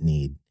fill that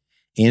need,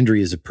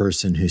 Andrea is a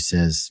person who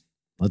says,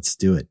 let's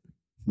do it.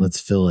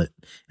 Let's fill it.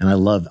 And I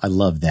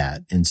love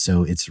that. And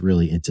so it's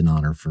an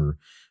honor for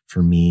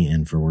me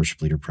and for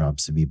Worship Leader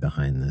Probs to be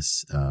behind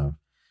this.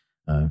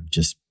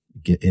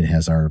 It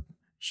has our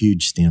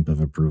huge stamp of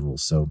approval.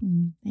 So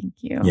thank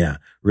you. Yeah,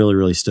 really,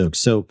 really stoked.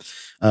 So,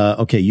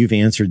 okay, you've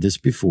answered this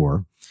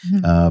before,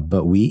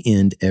 but we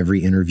end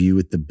every interview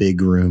with the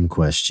big room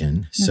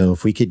question. So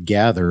if we could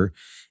gather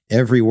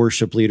every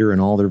worship leader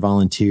and all their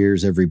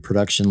volunteers, every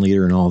production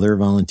leader and all their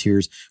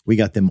volunteers, we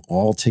got them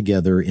all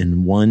together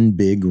in one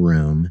big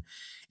room,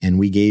 and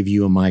we gave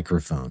you a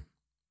microphone.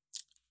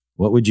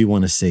 What would you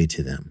want to say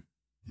to them?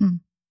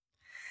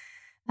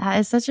 That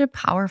is such a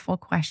powerful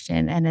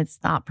question, and it's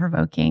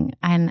thought-provoking.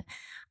 And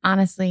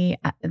honestly,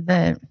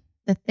 the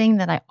thing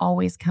that I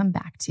always come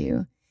back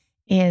to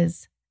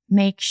is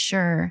make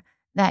sure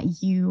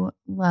that you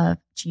love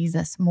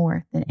Jesus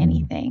more than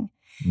anything.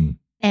 Mm.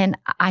 And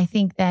I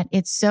think that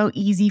it's so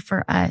easy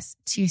for us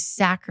to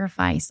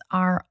sacrifice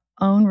our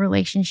own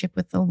relationship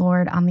with the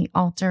Lord on the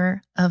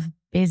altar of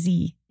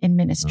busy in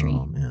ministry.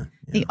 Oh, man.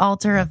 Yeah. The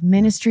altar of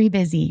ministry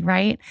busy,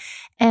 right?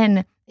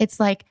 And it's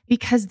like,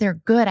 because they're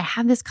good, I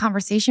have this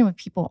conversation with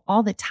people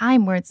all the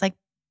time where it's like,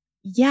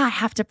 yeah, I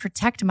have to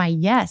protect my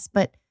yes,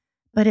 but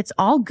it's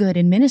all good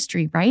in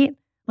ministry, right?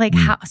 Like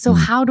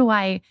how do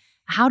I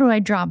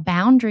draw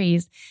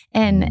boundaries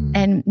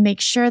and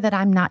make sure that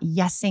I'm not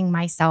yesing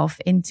myself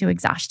into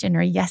exhaustion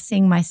or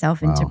yesing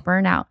myself into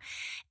burnout?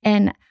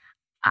 And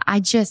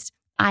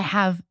I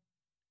have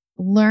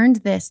learned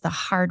this the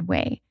hard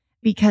way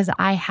because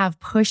I have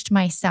pushed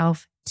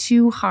myself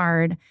too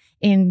hard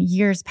in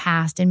years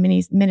past in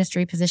many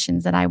ministry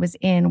positions that I was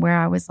in where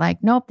I was like,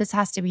 nope, this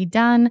has to be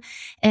done.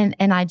 And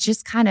I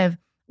just kind of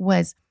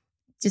was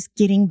just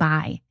getting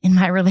by in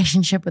my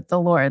relationship with the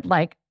Lord.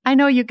 Like, I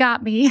know you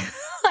got me.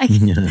 Like,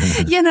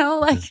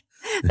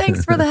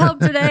 thanks for the help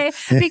today,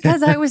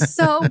 because I was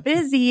so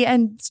busy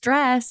and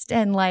stressed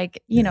and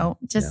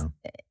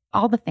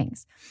all the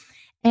things.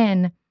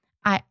 And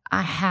I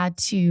had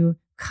to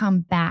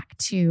come back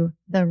to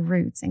the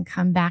roots and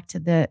come back to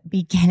the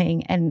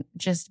beginning and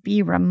just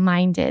be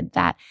reminded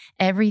that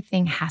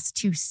everything has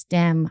to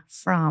stem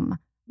from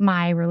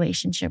my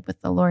relationship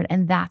with the Lord.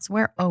 And that's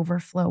where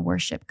overflow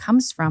worship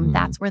comes from.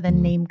 That's where the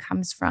name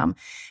comes from,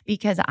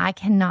 because I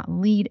cannot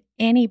lead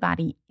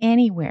anybody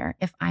anywhere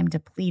if I'm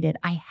depleted.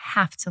 I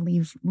have to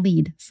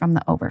lead from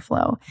the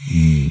overflow.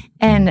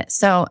 And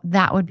so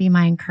that would be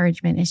my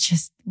encouragement, is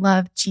just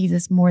love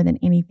Jesus more than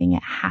anything.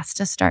 It has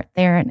to start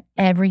there, and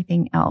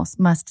everything else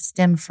must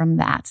stem from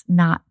that,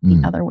 not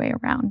the other way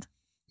around.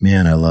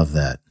 Man, I love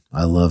that.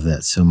 I love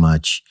that so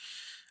much.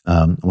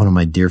 One of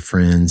my dear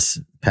friends,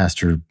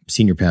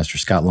 Senior Pastor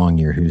Scott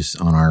Longyear, who's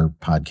on our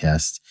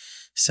podcast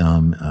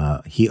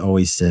he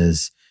always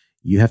says,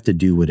 you have to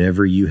do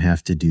whatever you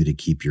have to do to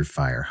keep your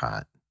fire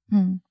hot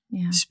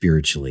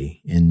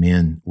spiritually. And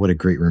man, what a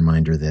great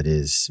reminder that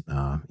is,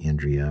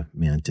 Andrea,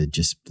 man, to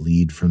just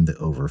bleed from the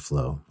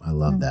overflow. I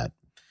love that.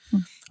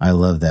 I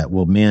love that.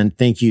 Well, man,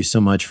 thank you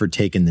so much for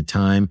taking the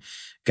time.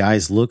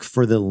 Guys, look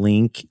for the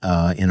link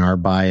in our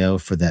bio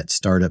for that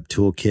startup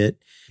toolkit.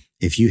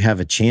 If you have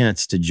a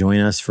chance to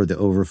join us for the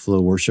Overflow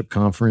Worship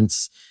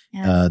Conference,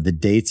 the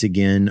dates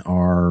again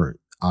are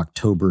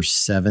October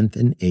 7th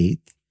and 8th,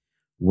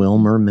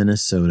 Wilmer,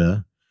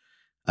 Minnesota.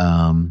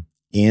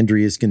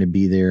 Andrea is going to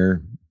be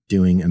there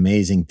doing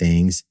amazing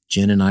things.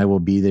 Jen and I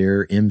will be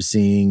there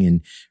emceeing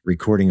and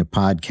recording a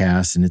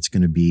podcast, and it's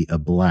going to be a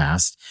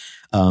blast.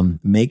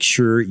 Make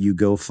sure you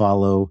go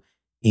follow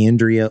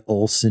Andrea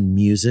Olson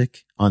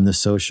Music on the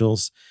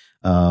socials.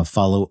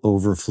 Follow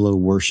Overflow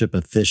Worship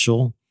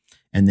Official.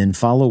 And then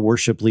follow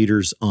Worship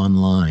Leaders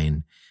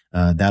online.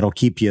 That'll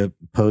keep you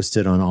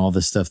posted on all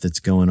the stuff that's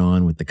going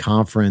on with the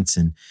conference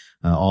and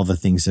all the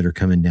things that are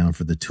coming down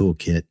for the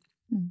toolkit.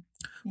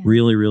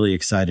 Really, really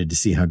excited to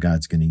see how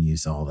God's going to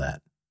use all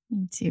that.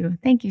 Me too.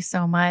 Thank you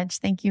so much.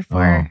 Thank you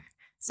for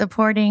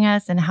supporting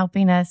us and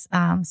helping us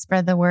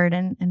spread the word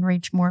and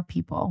reach more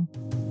people.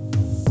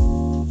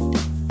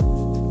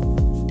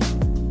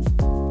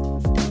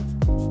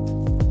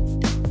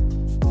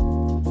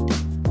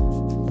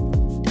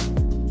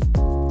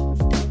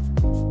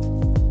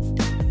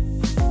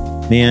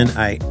 Man,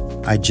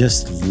 I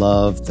just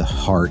love the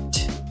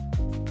heart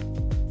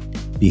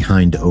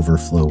behind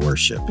Overflow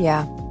Worship.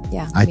 Yeah.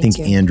 I think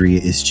too.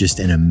 Andrea is just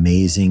an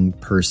amazing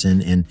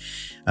person. And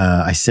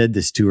I said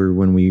this to her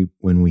when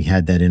we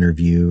had that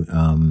interview.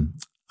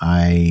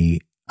 I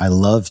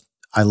love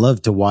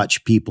to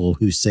watch people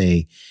who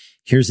say,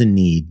 here's a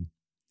need,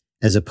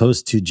 as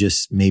opposed to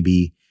just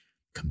maybe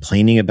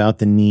complaining about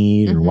the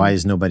need or why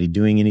is nobody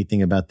doing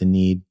anything about the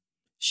need.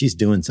 She's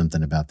doing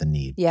something about the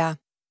need. Yeah.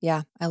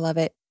 I love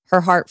it. Her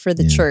heart for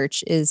the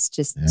church is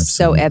just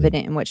so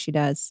evident in what she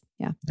does.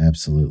 Yeah.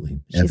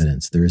 Absolutely.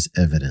 Evidence. There is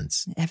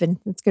evidence. Evidence.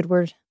 That's a good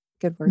word.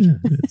 Good word. Yeah,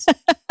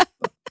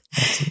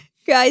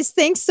 guys,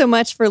 thanks so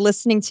much for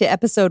listening to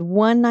episode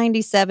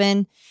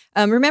 197.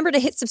 Remember to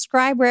hit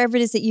subscribe wherever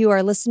it is that you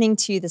are listening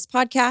to this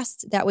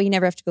podcast. That way you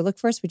never have to go look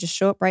for us. We just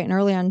show up bright and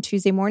early on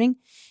Tuesday morning.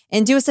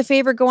 And do us a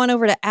favor, go on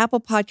over to Apple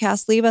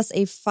Podcasts, leave us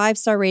a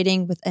 5-star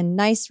rating with a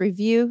nice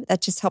review. That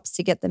just helps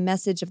to get the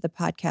message of the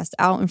podcast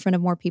out in front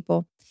of more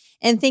people.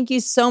 And thank you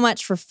so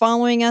much for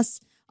following us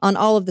on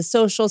all of the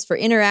socials, for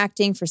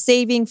interacting, for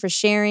saving, for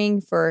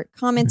sharing, for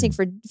commenting,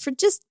 for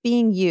just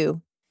being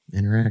you.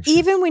 Interaction.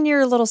 Even when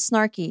you're a little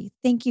snarky,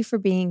 thank you for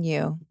being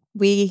you.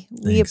 We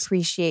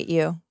appreciate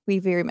you. We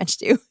very much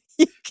do.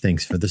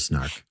 Thanks for the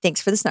snark.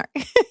 Thanks for the snark.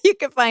 You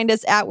can find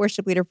us at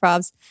Worship Leader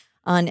Probs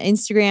on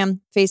Instagram,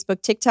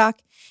 Facebook,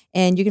 TikTok,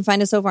 and you can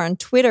find us over on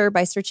Twitter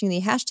by searching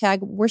the hashtag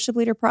Worship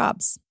Leader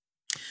Probs.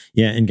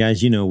 Yeah. And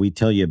guys, we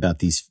tell you about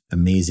these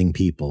amazing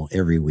people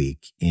every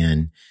week,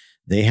 and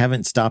they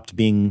haven't stopped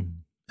being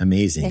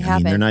amazing. I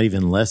mean, they're not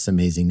even less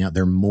amazing now.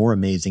 They're more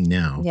amazing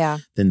now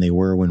than they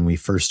were when we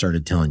first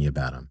started telling you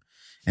about them.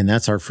 And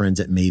that's our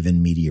friends at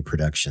Maven Media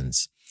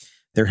Productions.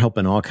 They're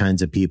helping all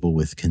kinds of people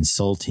with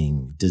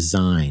consulting,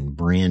 design,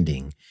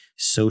 branding,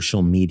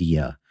 social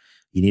media.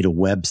 You need a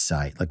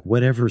website, like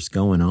whatever's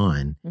going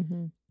on.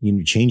 Mm-hmm. You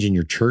know, changing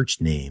your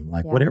church name,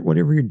 like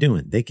whatever you're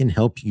doing, they can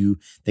help you.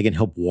 They can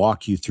help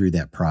walk you through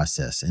that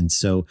process. And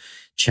so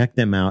check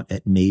them out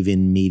at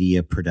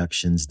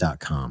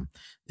mavenmediaproductions.com.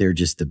 They're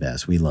just the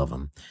best. We love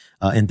them.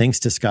 And thanks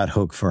to Scott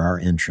Hoke for our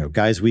intro.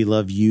 Guys, we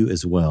love you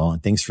as well.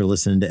 And thanks for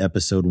listening to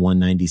episode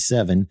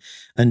 197.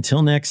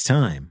 Until next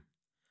time,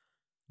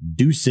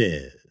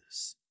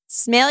 deuces.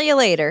 Smell you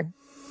later.